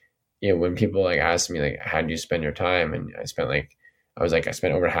 like when people like asked me like, how do you spend your time? And I spent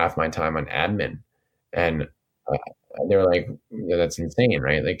over half my time on admin, and they were like, that's insane,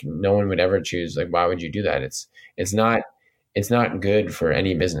 right? Like no one would ever choose, like, why would you do that? It's not good for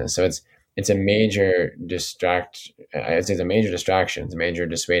any business. So it's a major distraction. It's a major distraction. It's a major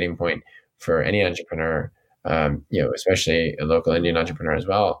dissuading point for any entrepreneur, especially a local Indian entrepreneur as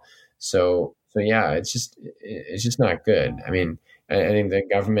well. So it's just not good. I mean, I think the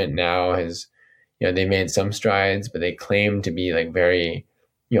government now has, they made some strides, but they claim to be like very,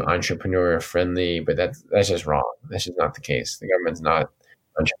 entrepreneur friendly, but that's just wrong. That's just not the case. The government's not.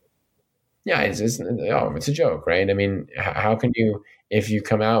 It's a joke, right? I mean, how can you, if you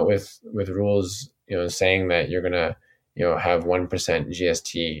come out with rules, saying that you're gonna, have 1%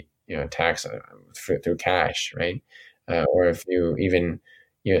 GST, tax through cash, right? Or if you even,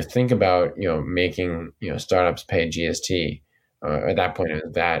 think about, making, startups pay GST at that point it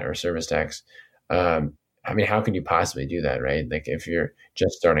was VAT or service tax. I mean, how could you possibly do that, right? Like if you're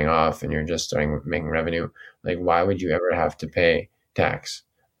just starting off and you're just starting making revenue, like why would you ever have to pay tax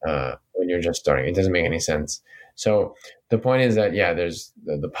when you're just starting? It doesn't make any sense. So the point is that yeah, there's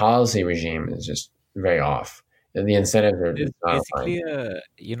the policy regime is just very off, and the incentives are It's just not aligned.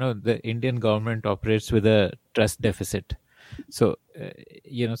 basically, the Indian government operates with a trust deficit. So,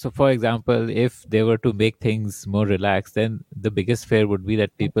 so for example, if they were to make things more relaxed, then the biggest fear would be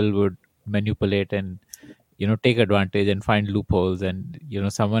that people would manipulate and, take advantage and find loopholes. And,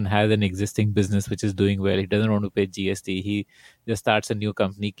 someone has an existing business which is doing well. He doesn't want to pay GST. He just starts a new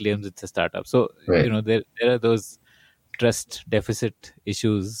company, claims it's a startup. So, Right. there are those trust deficit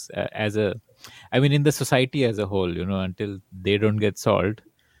issues in the society as a whole, until they don't get solved,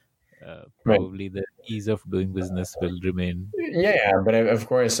 Right. probably the ease of doing business will remain. Yeah, but of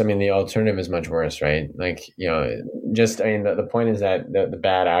course, I mean, the alternative is much worse, right? Like, just, I mean, the point is that the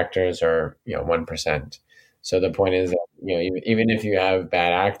bad actors are, 1%. So the point is that, even if you have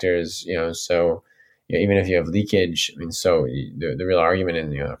bad actors, so, even if you have leakage, I mean, so the real argument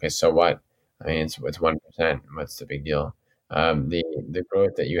is, okay, so what? I mean, it's 1%. What's the big deal? The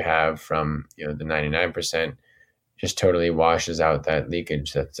growth that you have from, the 99% just totally washes out that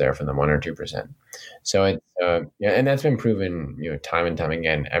leakage that's there from the 1 or 2%. So it's yeah, and that's been proven time and time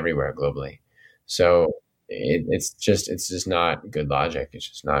again everywhere globally. So it's just not good logic. It's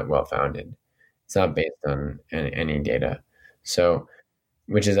just not well founded. It's not based on any data. So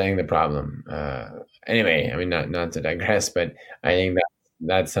which is I think the problem. Anyway, I mean not to digress, but I think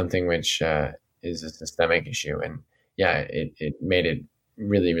that's something which is a systemic issue, and yeah, it made it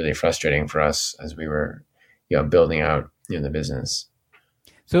really really frustrating for us as we were building out the business.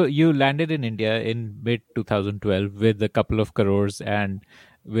 So you landed in India in mid 2012 with a couple of crores and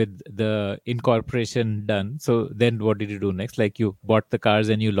with the incorporation done. So then what did you do next? Like you bought the cars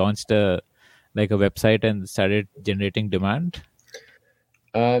and you launched a website and started generating demand?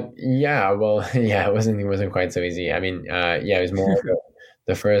 Yeah, well, yeah, it wasn't quite so easy. I mean, yeah, it was more like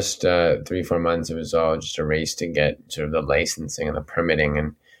the first 3 4 months. It was all just a race to get sort of the licensing and the permitting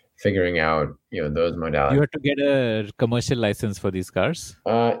and figuring out those modalities. You had to get a commercial license for these cars?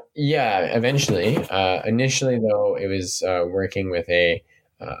 Yeah, eventually. Initially, though, it was working with a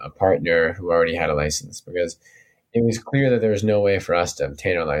partner who already had a license because it was clear that there was no way for us to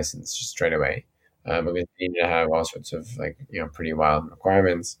obtain a license just straight away because we needed to have all sorts of pretty wild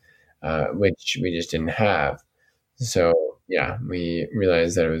requirements, which we just didn't have. So yeah, we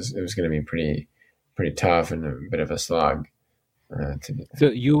realized that it was going to be pretty tough and a bit of a slog to do that. So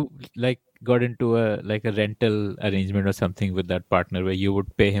you got into a rental arrangement or something with that partner where you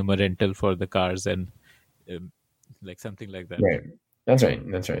would pay him a rental for the cars and something like that. Right. That's right.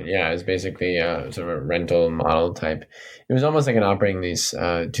 That's right. Yeah, it was basically sort of a rental model type. It was almost like an operating lease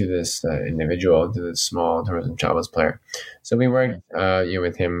to this individual, to this small tourism travels player. So we worked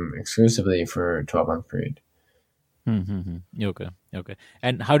with him exclusively for a 12-month period. Okay.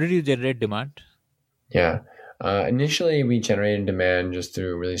 And how did you generate demand? Yeah. Initially, we generated demand just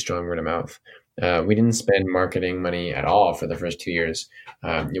through really strong word of mouth. We didn't spend marketing money at all for the first 2 years.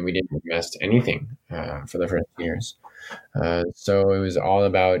 We didn't invest anything for the first 2 years. So it was all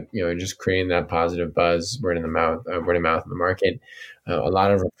about just creating that positive buzz, word of mouth in the market, a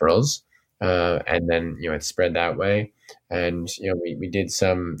lot of referrals, and then it spread that way. And we did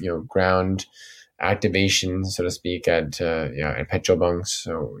some ground activation, so to speak, at petrol bunks,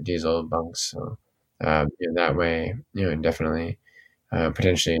 so diesel bunks. So that way, definitely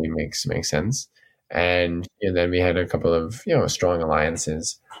potentially makes sense. And then we had a couple of strong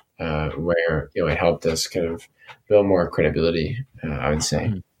alliances where it helped us kind of build more credibility. I would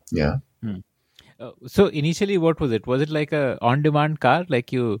say, yeah. So initially, what was it? Was it like a on-demand car,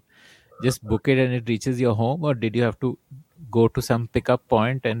 like you just book it and it reaches your home, or did you have to go to some pickup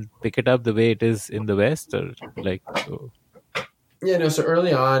point and pick it up the way it is in the West, or like? Yeah, no. So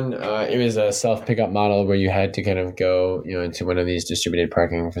early on, it was a self pickup model where you had to kind of go, into one of these distributed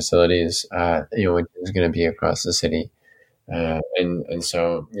parking facilities, which is going to be across the city, and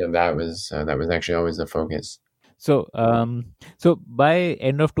so that was actually always the focus. So, so by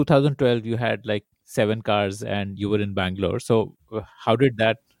end of 2012, you had like 7 cars and you were in Bangalore. So, how did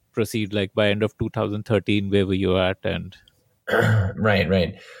that proceed? Like by end of 2013, where were you at? And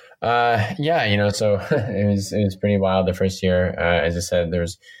Right. Yeah, so it was pretty wild the first year. As I said, there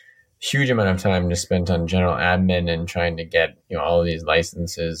was huge amount of time just spent on general admin and trying to get all of these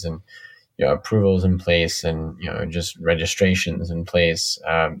licenses and approvals in place and just registrations in place.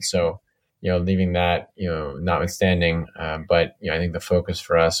 So leaving that, notwithstanding, but I think the focus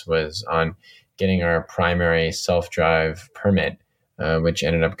for us was on getting our primary self-drive permit, which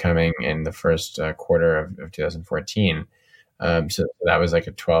ended up coming in the first quarter of 2014. So that was like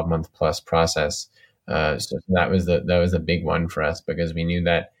a 12-month plus process. So that was the big one for us, because we knew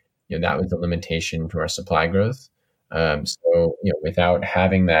that that was the limitation to our supply growth. So without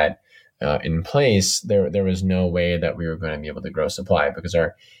having that in place, there was no way that we were going to be able to grow supply, because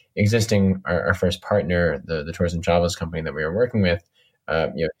our first partner, the tours and travels company that we were working with,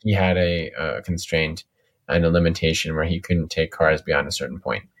 he had a constraint and a limitation where he couldn't take cars beyond a certain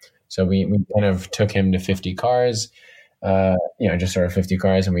point. So we kind of took him to 50 cars, just sort of 50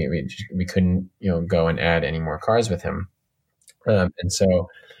 cars, and we couldn't go and add any more cars with him. And so,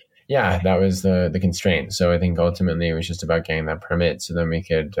 yeah, that was the constraint. So I think ultimately it was just about getting that permit, so then we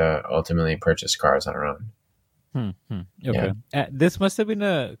could ultimately purchase cars on our own. Okay. Yeah. This must have been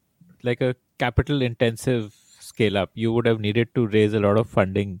a capital intensive scale up. You would have needed to raise a lot of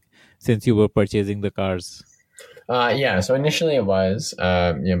funding since you were purchasing the cars. So initially it was,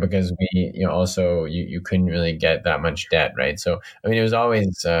 because we, also you couldn't really get that much debt, right? So I mean, it was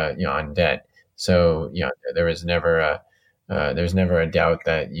always, on debt. So there was never a doubt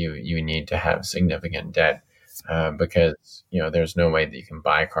that you need to have significant debt, because there's no way that you can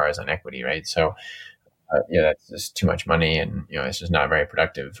buy cars on equity, right? So that's just too much money, and it's just not very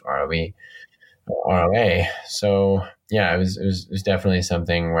productive ROA. So yeah, it was definitely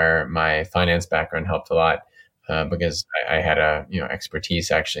something where my finance background helped a lot. Because I had a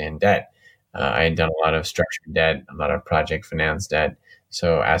expertise actually in debt. I had done a lot of structured debt, a lot of project finance debt,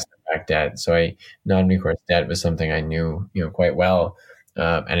 so asset-backed debt. So non-recourse debt was something I knew quite well,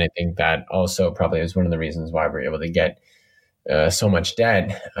 and I think that also probably was one of the reasons why we were able to get so much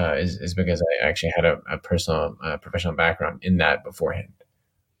debt, is because I actually had a personal professional background in that beforehand.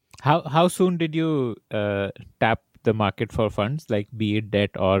 How soon did you tap the market for funds, like be it debt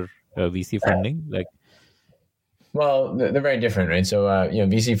or VC funding, like? Well, they're very different, right? So,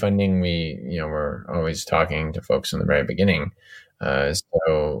 VC funding, we, we're always talking to folks in the very beginning.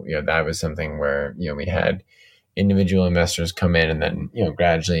 So, that was something where, we had individual investors come in, and then,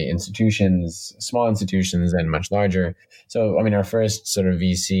 gradually institutions, small institutions, and much larger. So, I mean, our first sort of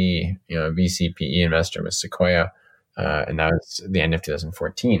VC PE investor was Sequoia, and that was the end of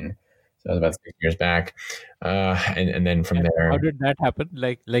 2014. So that was about 6 years back. And then from there. How did that happen?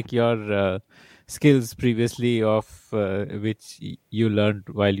 Like your skills previously of which you learned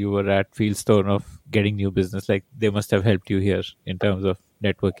while you were at Fieldstone of getting new business, like they must have helped you here in terms of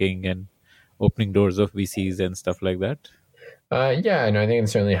networking and opening doors of VCs and stuff like that. Yeah, and I think it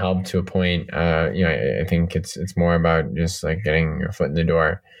certainly helped to a point. I think it's more about just like getting your foot in the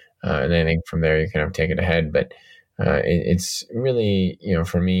door, and I think from there you kind of take it ahead. But it's really,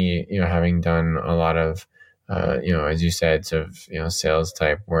 for me, having done a lot of, as you said, sort of, sales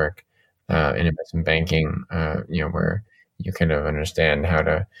type work in investment banking, where you kind of understand how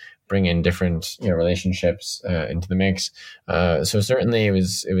to bring in different, relationships into the mix. So certainly it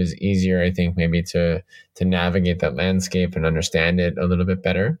was easier, I think, maybe to navigate that landscape and understand it a little bit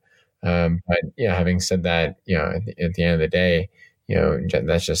better. But having said that, at the end of the day,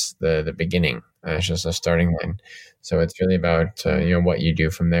 that's just the beginning. It's just a starting line. So it's really about what you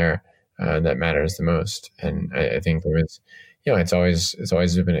do from there that matters the most. And I think there was, it's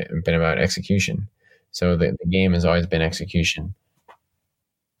always been about execution. So the game has always been execution.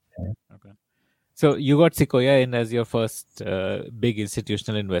 Okay. So you got Sequoia in as your first big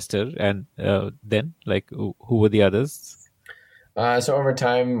institutional investor, and then who were the others? So over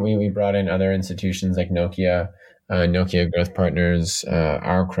time, we brought in other institutions like Nokia Growth Partners,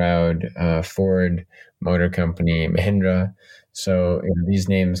 Our Crowd, Ford Motor Company, Mahindra. So these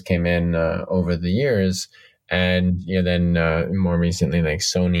names came in over the years, and then more recently like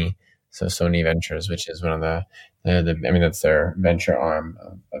Sony. So Sony Ventures, which is one of the that's their venture arm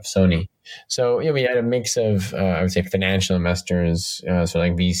of Sony. So we had a mix of I would say financial investors, so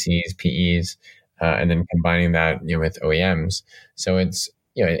like VCs, PEs, and then combining that with OEMs. So it's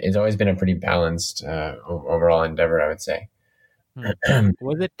always been a pretty balanced overall endeavor, I would say.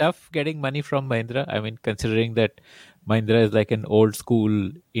 Was it tough getting money from Mahindra? I mean, considering that Mahindra is like an old school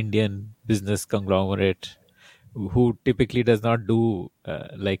Indian business conglomerate who typically does not do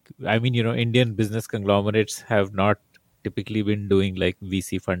Indian business conglomerates have not typically been doing like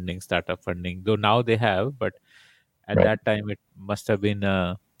VC funding, startup funding, though now they have, but at that time it must have been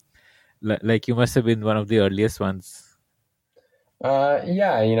you must have been one of the earliest ones. So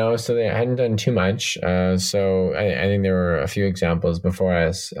they hadn't done too much. So I think there were a few examples before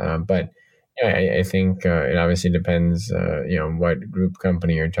us, but I think it obviously depends, what group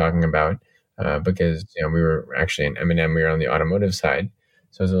company you're talking about. because we were actually in M&M, we were on the automotive side,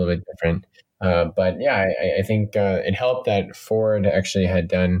 so it was a little bit different. But yeah, I think it helped that Ford actually had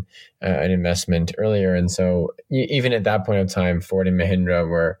done an investment earlier, and so even at that point of time, Ford and Mahindra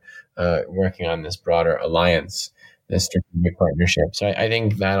were working on this broader alliance, this strategic partnership. So I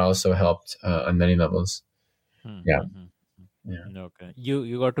think that also helped on many levels. Yeah. Okay.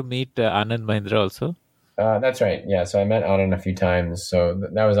 You got to meet Anand Mahindra also. That's right. Yeah. So I met Anand a few times. So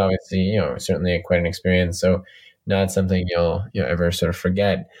that was obviously, certainly quite an experience. So not something you'll ever sort of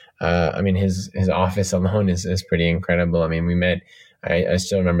forget. I mean, his office alone is pretty incredible. I mean, we met. I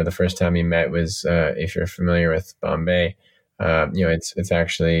still remember the first time we met was if you're familiar with Bombay, it's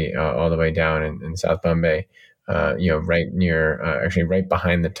actually all the way down in South Bombay. Right near, actually right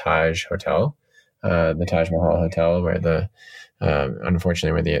behind the Taj Hotel, the Taj Mahal Hotel, where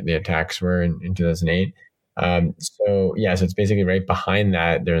unfortunately where the attacks were in 2008. So it's basically right behind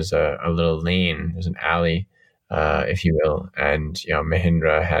that. There's a little lane. There's an alley, if you will, and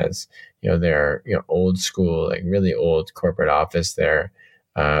Mahindra has their old school, like really old corporate office there,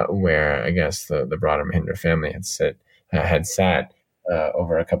 where I guess the broader Mahindra family had sat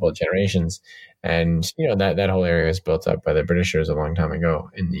over a couple of generations, and that whole area was built up by the Britishers a long time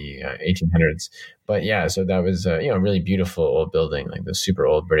ago in the 1800s. But so that was a really beautiful old building, like the super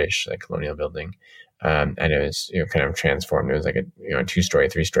old British like colonial building. And it was kind of transformed. It was like a 2-story,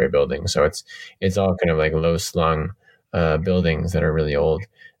 3-story building. So it's all kind of like low slung buildings that are really old,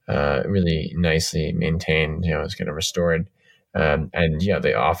 really nicely maintained. It's kind of restored, and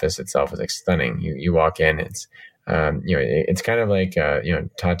the office itself is like stunning. You walk in, it's it's kind of like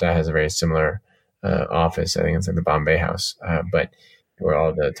Tata has a very similar office. I think it's like the Bombay House, but where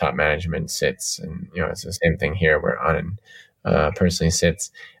all the top management sits, and it's the same thing here where Anand personally sits.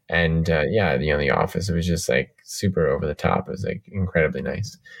 And the office, it was just like super over the top. It was like incredibly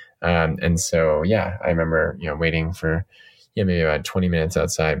nice. And so I remember waiting for maybe about 20 minutes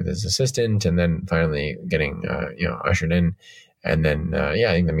outside with his assistant, and then finally getting ushered in. And then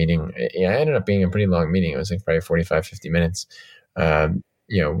I think the meeting ended up being a pretty long meeting. It was like probably 45, 50 minutes.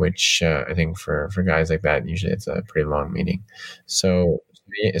 Which I think for guys like that, usually it's a pretty long meeting. So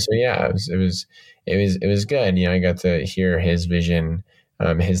it was good. I got to hear his vision,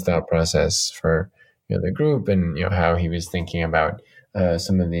 his thought process for the group, and how he was thinking about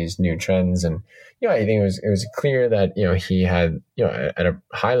some of these new trends. And I think it was clear that he had at a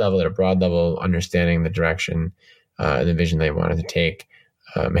high level, at a broad level, understanding the direction, the vision they wanted to take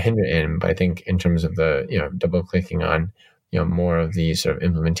Mahindra in. But I think in terms of the double clicking on more of the sort of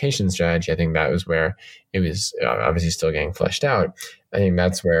implementation strategy, I think that was where it was obviously still getting fleshed out. I think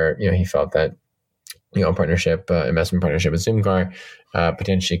that's where he felt that investment partnership with ZoomCar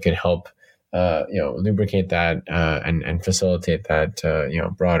potentially could help lubricate that and facilitate that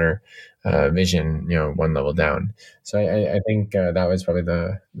broader vision one level down. So I think that was probably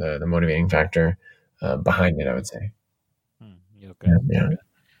the motivating factor behind it, I would say. Okay. Yeah.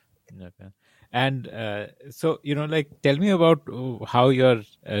 Okay. And so tell me about how your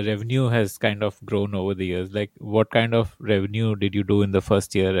revenue has kind of grown over the years. Like, what kind of revenue did you do in the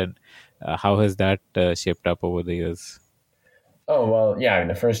first year, and how has that shaped up over the years? Oh, well, in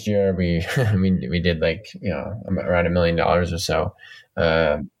the first year we we did like around $1 million or so. So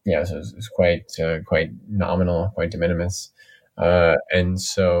it was quite nominal, quite de minimis. And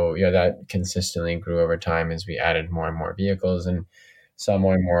so that consistently grew over time as we added more and more vehicles and saw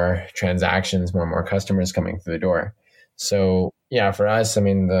more and more transactions, more and more customers coming through the door. So for us, I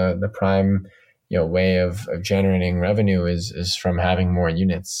mean, the prime way of generating revenue is from having more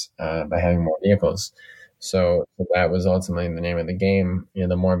units, by having more vehicles. So that was ultimately the name of the game.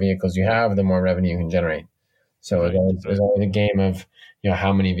 The more vehicles you have, the more revenue you can generate. So it was always a game of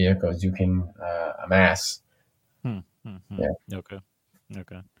how many vehicles you can amass.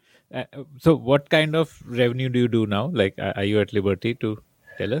 Okay. So what kind of revenue do you do now? Like, are you at liberty to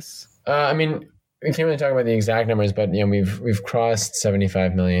tell us? I mean, we can't really talk about the exact numbers, but we've crossed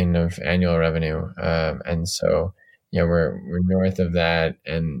 75 million of annual revenue, and so we're north of that.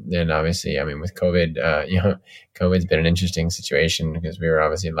 And then obviously, I mean, with COVID, COVID's been an interesting situation because we were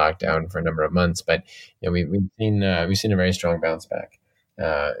obviously locked down for a number of months, but we've seen a very strong bounce back,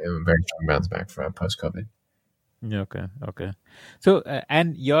 for post-COVID. Okay. So,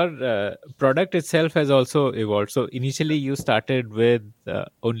 and your product itself has also evolved. So initially you started with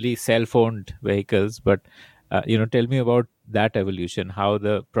only self-owned vehicles, but tell me about that evolution, how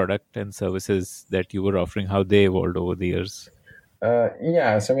the product and services that you were offering, how they evolved over the years. So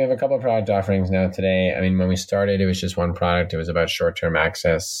we have a couple of product offerings now today. I mean, when we started, it was just one product. It was about short-term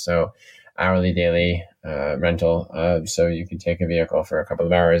access. So hourly, daily rental. So you can take a vehicle for a couple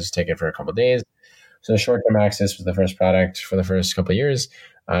of hours, take it for a couple of days. So short-term access was the first product for the first couple of years.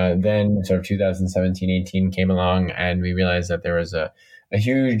 Then sort of 2017, 18 came along, and we realized that there was a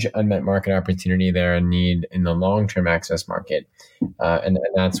huge unmet market opportunity there, a need in the long-term access market. And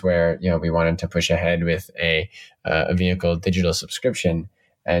that's where, we wanted to push ahead with a vehicle digital subscription.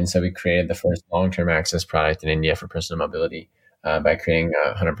 And so we created the first long-term access product in India for personal mobility by creating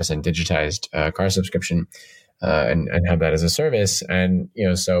a 100% digitized car subscription. And have that as a service. And,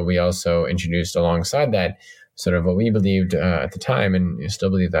 so we also introduced alongside that sort of what we believed at the time, and still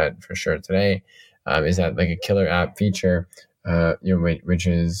believe that for sure today, is that like a killer app feature, which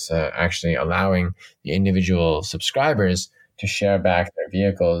is actually allowing the individual subscribers to share back their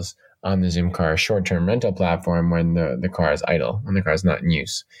vehicles on the ZoomCar short-term rental platform when the car is idle, when the car is not in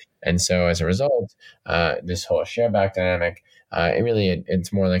use. And so as a result, this whole share back dynamic,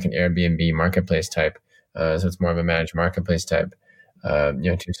 it's more like an Airbnb marketplace type. So it's more of a managed marketplace type,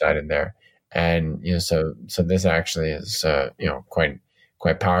 two-sided there. And, so this actually is,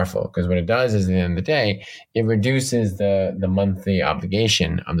 quite powerful, because what it does is at the end of the day, it reduces the monthly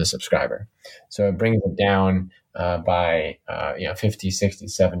obligation of the subscriber. So it brings it down by 50, 60,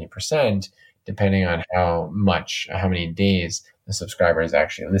 70%, depending on how many days the subscriber is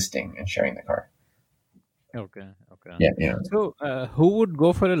actually listing and sharing the car. Okay. Yeah. So who would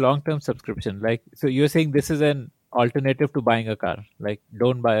go for a long-term subscription? Like, so you're saying this is an alternative to buying a car, like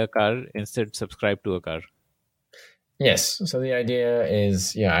don't buy a car, instead subscribe to a car. Yes. So the idea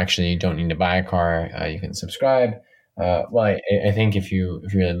is, actually you don't need to buy a car. You can subscribe. Well, I think if you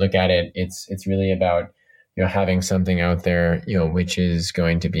really look at it, it's really about, having something out there, which is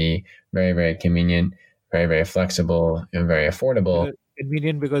going to be very, very convenient, very, very flexible, and very affordable.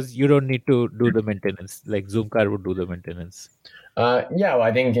 Convenient because you don't need to do the maintenance, like ZoomCar would do the maintenance. Well,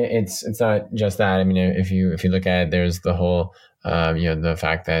 I think it's not just that. I mean, if you look at it, there's the whole, the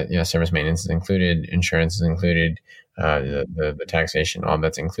fact that, service maintenance is included, insurance is included, the taxation, all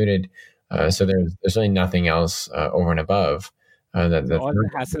that's included. So there's really nothing else over and above. That all the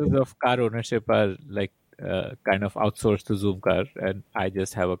hassles of car ownership are like kind of outsourced to ZoomCar, and I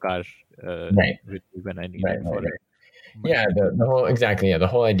just have a car with me when I need it for it. Yeah, the whole the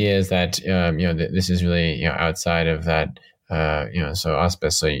whole idea is that this is really outside of that so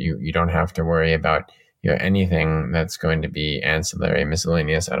auspice, so you don't have to worry about anything that's going to be ancillary,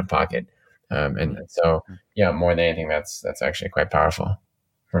 miscellaneous, out of pocket, and so more than anything, that's actually quite powerful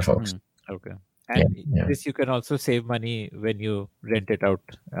for folks. Okay, and this you can also save money when you rent it out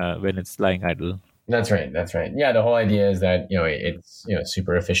when it's lying idle. That's right. Yeah, the whole idea is that it's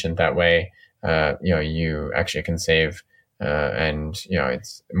super efficient that way. You actually can save, and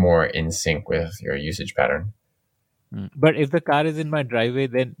it's more in sync with your usage pattern. But if the car is in my driveway,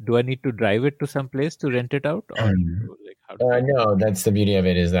 then do I need to drive it to some place to rent it out? Or no, that's the beauty of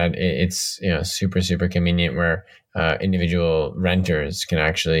it, is that it's super, super convenient, where individual renters can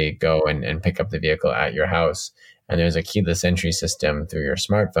actually go and pick up the vehicle at your house, and there's a keyless entry system through your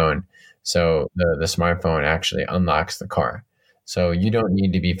smartphone. So the smartphone actually unlocks the car. So you don't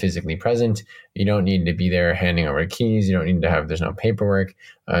need to be physically present. You don't need to be there handing over keys. You don't need to there's no paperwork.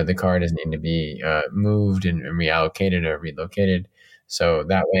 The car doesn't need to be moved and reallocated or relocated. So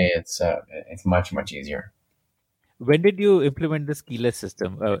that way it's much, much easier. When did you implement this keyless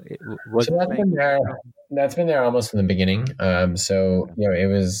system? That's been there almost from the beginning. It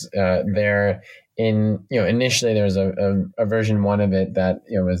was there in, initially there was a version 1 of it that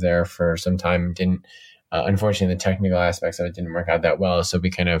was there for some time. Didn't unfortunately, the technical aspects of it didn't work out that well, so we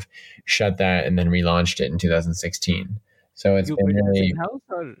kind of shut that and then relaunched it in 2016. So it's been really in-house,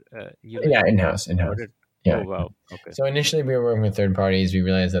 or in-house. Yeah. Oh, wow. Okay. So initially we were working with third parties. We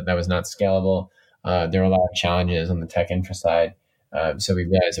realized that was not scalable. There were a lot of challenges on the tech infra side. So we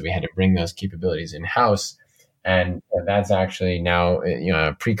realized that we had to bring those capabilities in-house. And that's actually now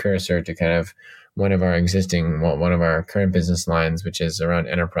a precursor to kind of one of our current business lines, which is around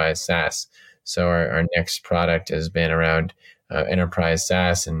enterprise SaaS. So our next product has been around enterprise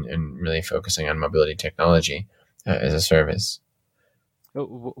SaaS and really focusing on mobility technology as a service.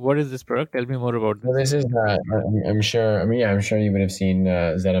 What is this product? Tell me more about this. Well, this is, I'm sure you would have seen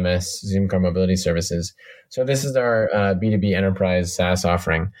ZMS, ZoomCar Mobility Services. So this is our B2B enterprise SaaS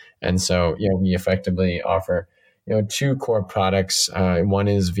offering. And so, we effectively offer, 2 core products. One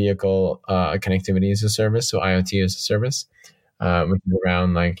is vehicle connectivity as a service, so IoT as a service, which is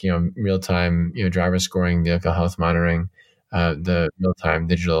around real-time, driver scoring, vehicle health monitoring, the real-time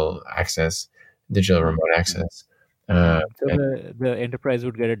digital remote access. So the enterprise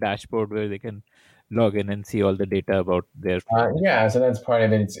would get a dashboard where they can log in and see all the data about their fleet? Yeah, so that's part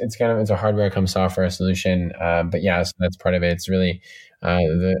of it. It's a hardware come software solution. But yeah, so that's part of it. It's really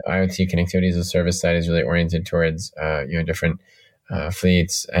the IoT connectivity as a service side is really oriented towards different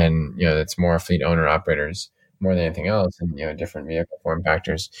fleets, and it's more fleet owner operators more than anything else, and different vehicle form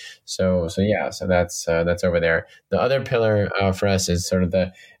factors. So yeah, so that's over there. The other pillar for us is sort of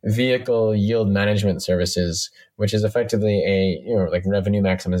the vehicle yield management services, which is effectively a like revenue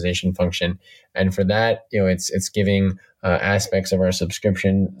maximization function. And for that, it's giving aspects of our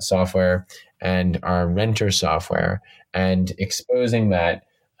subscription software and our renter software, and exposing that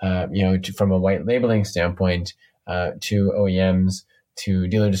from a white labeling standpoint to OEMs, to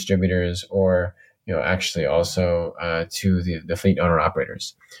dealer distributors, or actually also to the fleet owner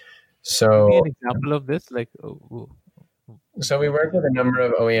operators. Give me So an example of this. Like, so we work with a number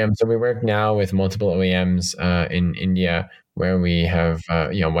of OEMs. So we work now with multiple OEMs in India where we have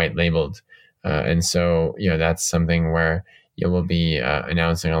white labeled, and so that's something where we'll be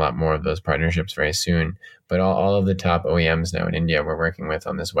announcing a lot more of those partnerships very soon. But all of the top OEMs now in India we're working with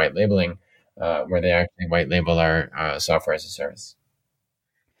on this white labeling, where they actually white label our software as a service.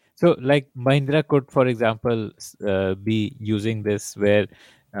 so, like Mahindra could, for example, be using this where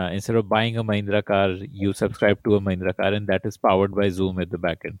instead of buying a Mahindra car, you subscribe to a Mahindra car, and that is powered by Zoom at the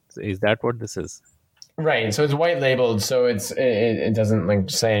back end. Is that what this is? Right. So it's white labeled. So it doesn't like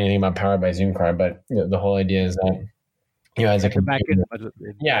say anything about powered by ZoomCar, but the whole idea is that as a At the back end.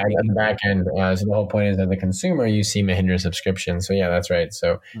 consumer, yeah, at the back end. So the whole point is, as a consumer, you see Mahindra subscription. So yeah, that's right.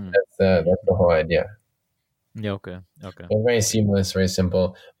 So that's the whole idea. Yeah. Okay. Okay. It's very seamless, very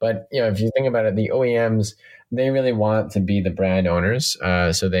simple. But if you think about it, the OEMs, they really want to be the brand owners.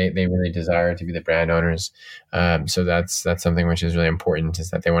 So they really desire to be the brand owners. So that's something which is really important, is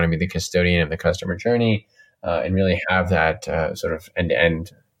that they want to be the custodian of the customer journey, and really have that sort of end to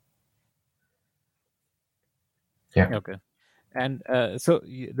end. Yeah. Okay. And so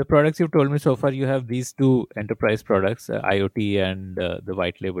the products you've told me so far, you have these two enterprise products, IoT and the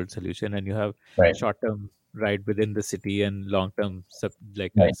white labeled solution, and you have Right. short term ride within the city and long term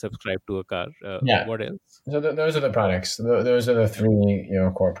Right. subscribe to a car. Yeah. What else? So those are the products. Those are the three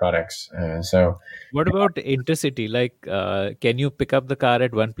core products. So What about intercity? Like, can you pick up the car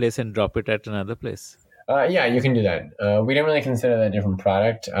at one place and drop it at another place? yeah, you can do that. We don't really consider that a different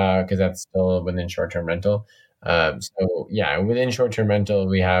product because that's still within short-term rental. So yeah, within short-term rental,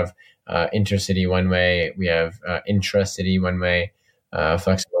 we have intercity one way, we have intracity one way,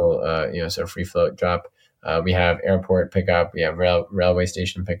 flexible, sort of free float drop. We have airport pickup, we have railway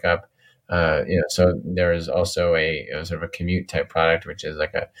station pickup. So there is also a sort of a commute type product, which is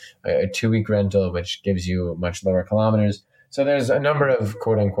like a 2-week rental, which gives you much lower kilometers. So there's a number of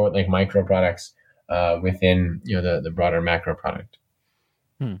quote unquote like micro products within the broader macro product.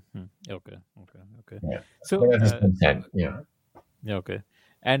 Okay. Yeah. So that's just intent. Yeah. okay.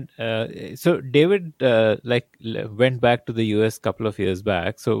 And so David went back to the US couple of years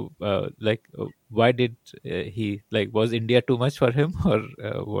back. So why did he was India too much for him, or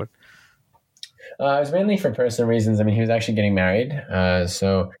what? It was mainly for personal reasons. I mean, he was actually getting married,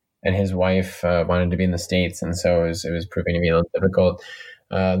 and his wife wanted to be in the States, and so it was proving to be a little difficult,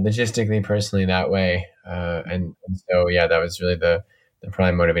 logistically, personally, that way. And so yeah, that was really the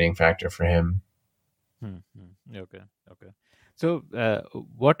prime motivating factor for him. Okay. So,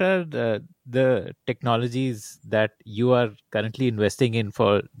 what are the technologies that you are currently investing in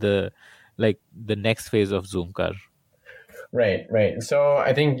for the next phase of ZoomCar? Right. So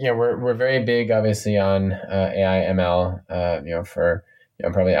I think we're very big, obviously, on AI ML. For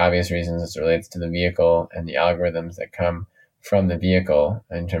probably obvious reasons as it relates to the vehicle and the algorithms that come from the vehicle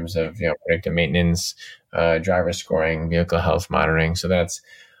in terms of predictive maintenance, driver scoring, vehicle health monitoring. So that's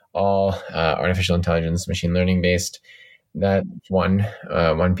all artificial intelligence, machine learning based. That's one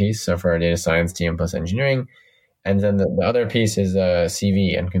piece. So for our data science team plus engineering. And then the other piece is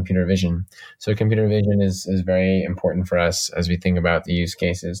CV and computer vision. So computer vision is very important for us as we think about the use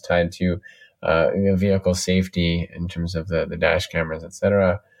cases tied to vehicle safety in terms of the dash cameras, et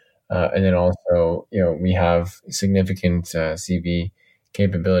cetera. And then also, we have significant CV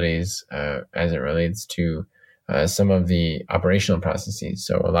capabilities as it relates to some of the operational processes.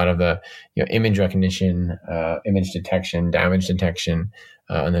 So a lot of the image recognition, image detection, damage detection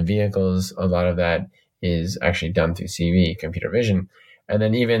on the vehicles, a lot of that is actually done through CV, computer vision. And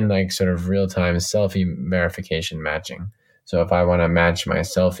then even like sort of real-time selfie verification matching. So if I want to match my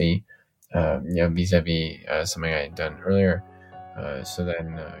selfie, vis-a-vis something I had done earlier, so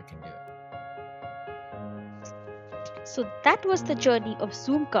then I can do that. So that was the journey of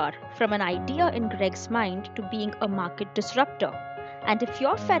ZoomCar, from an idea in Greg's mind to being a market disruptor. And if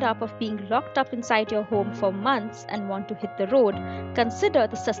you're fed up of being locked up inside your home for months and want to hit the road, consider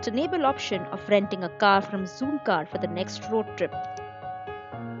the sustainable option of renting a car from ZoomCar for the next road trip.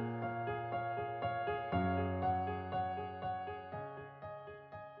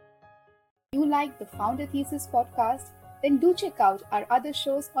 If you like the Founder Thesis podcast, then do check out our other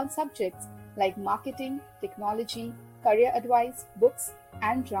shows on subjects like marketing, technology, career advice, books,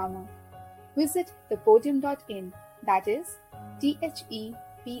 and drama. Visit thepodium.in, that is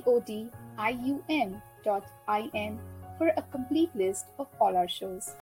thepodium.in, for a complete list of all our shows.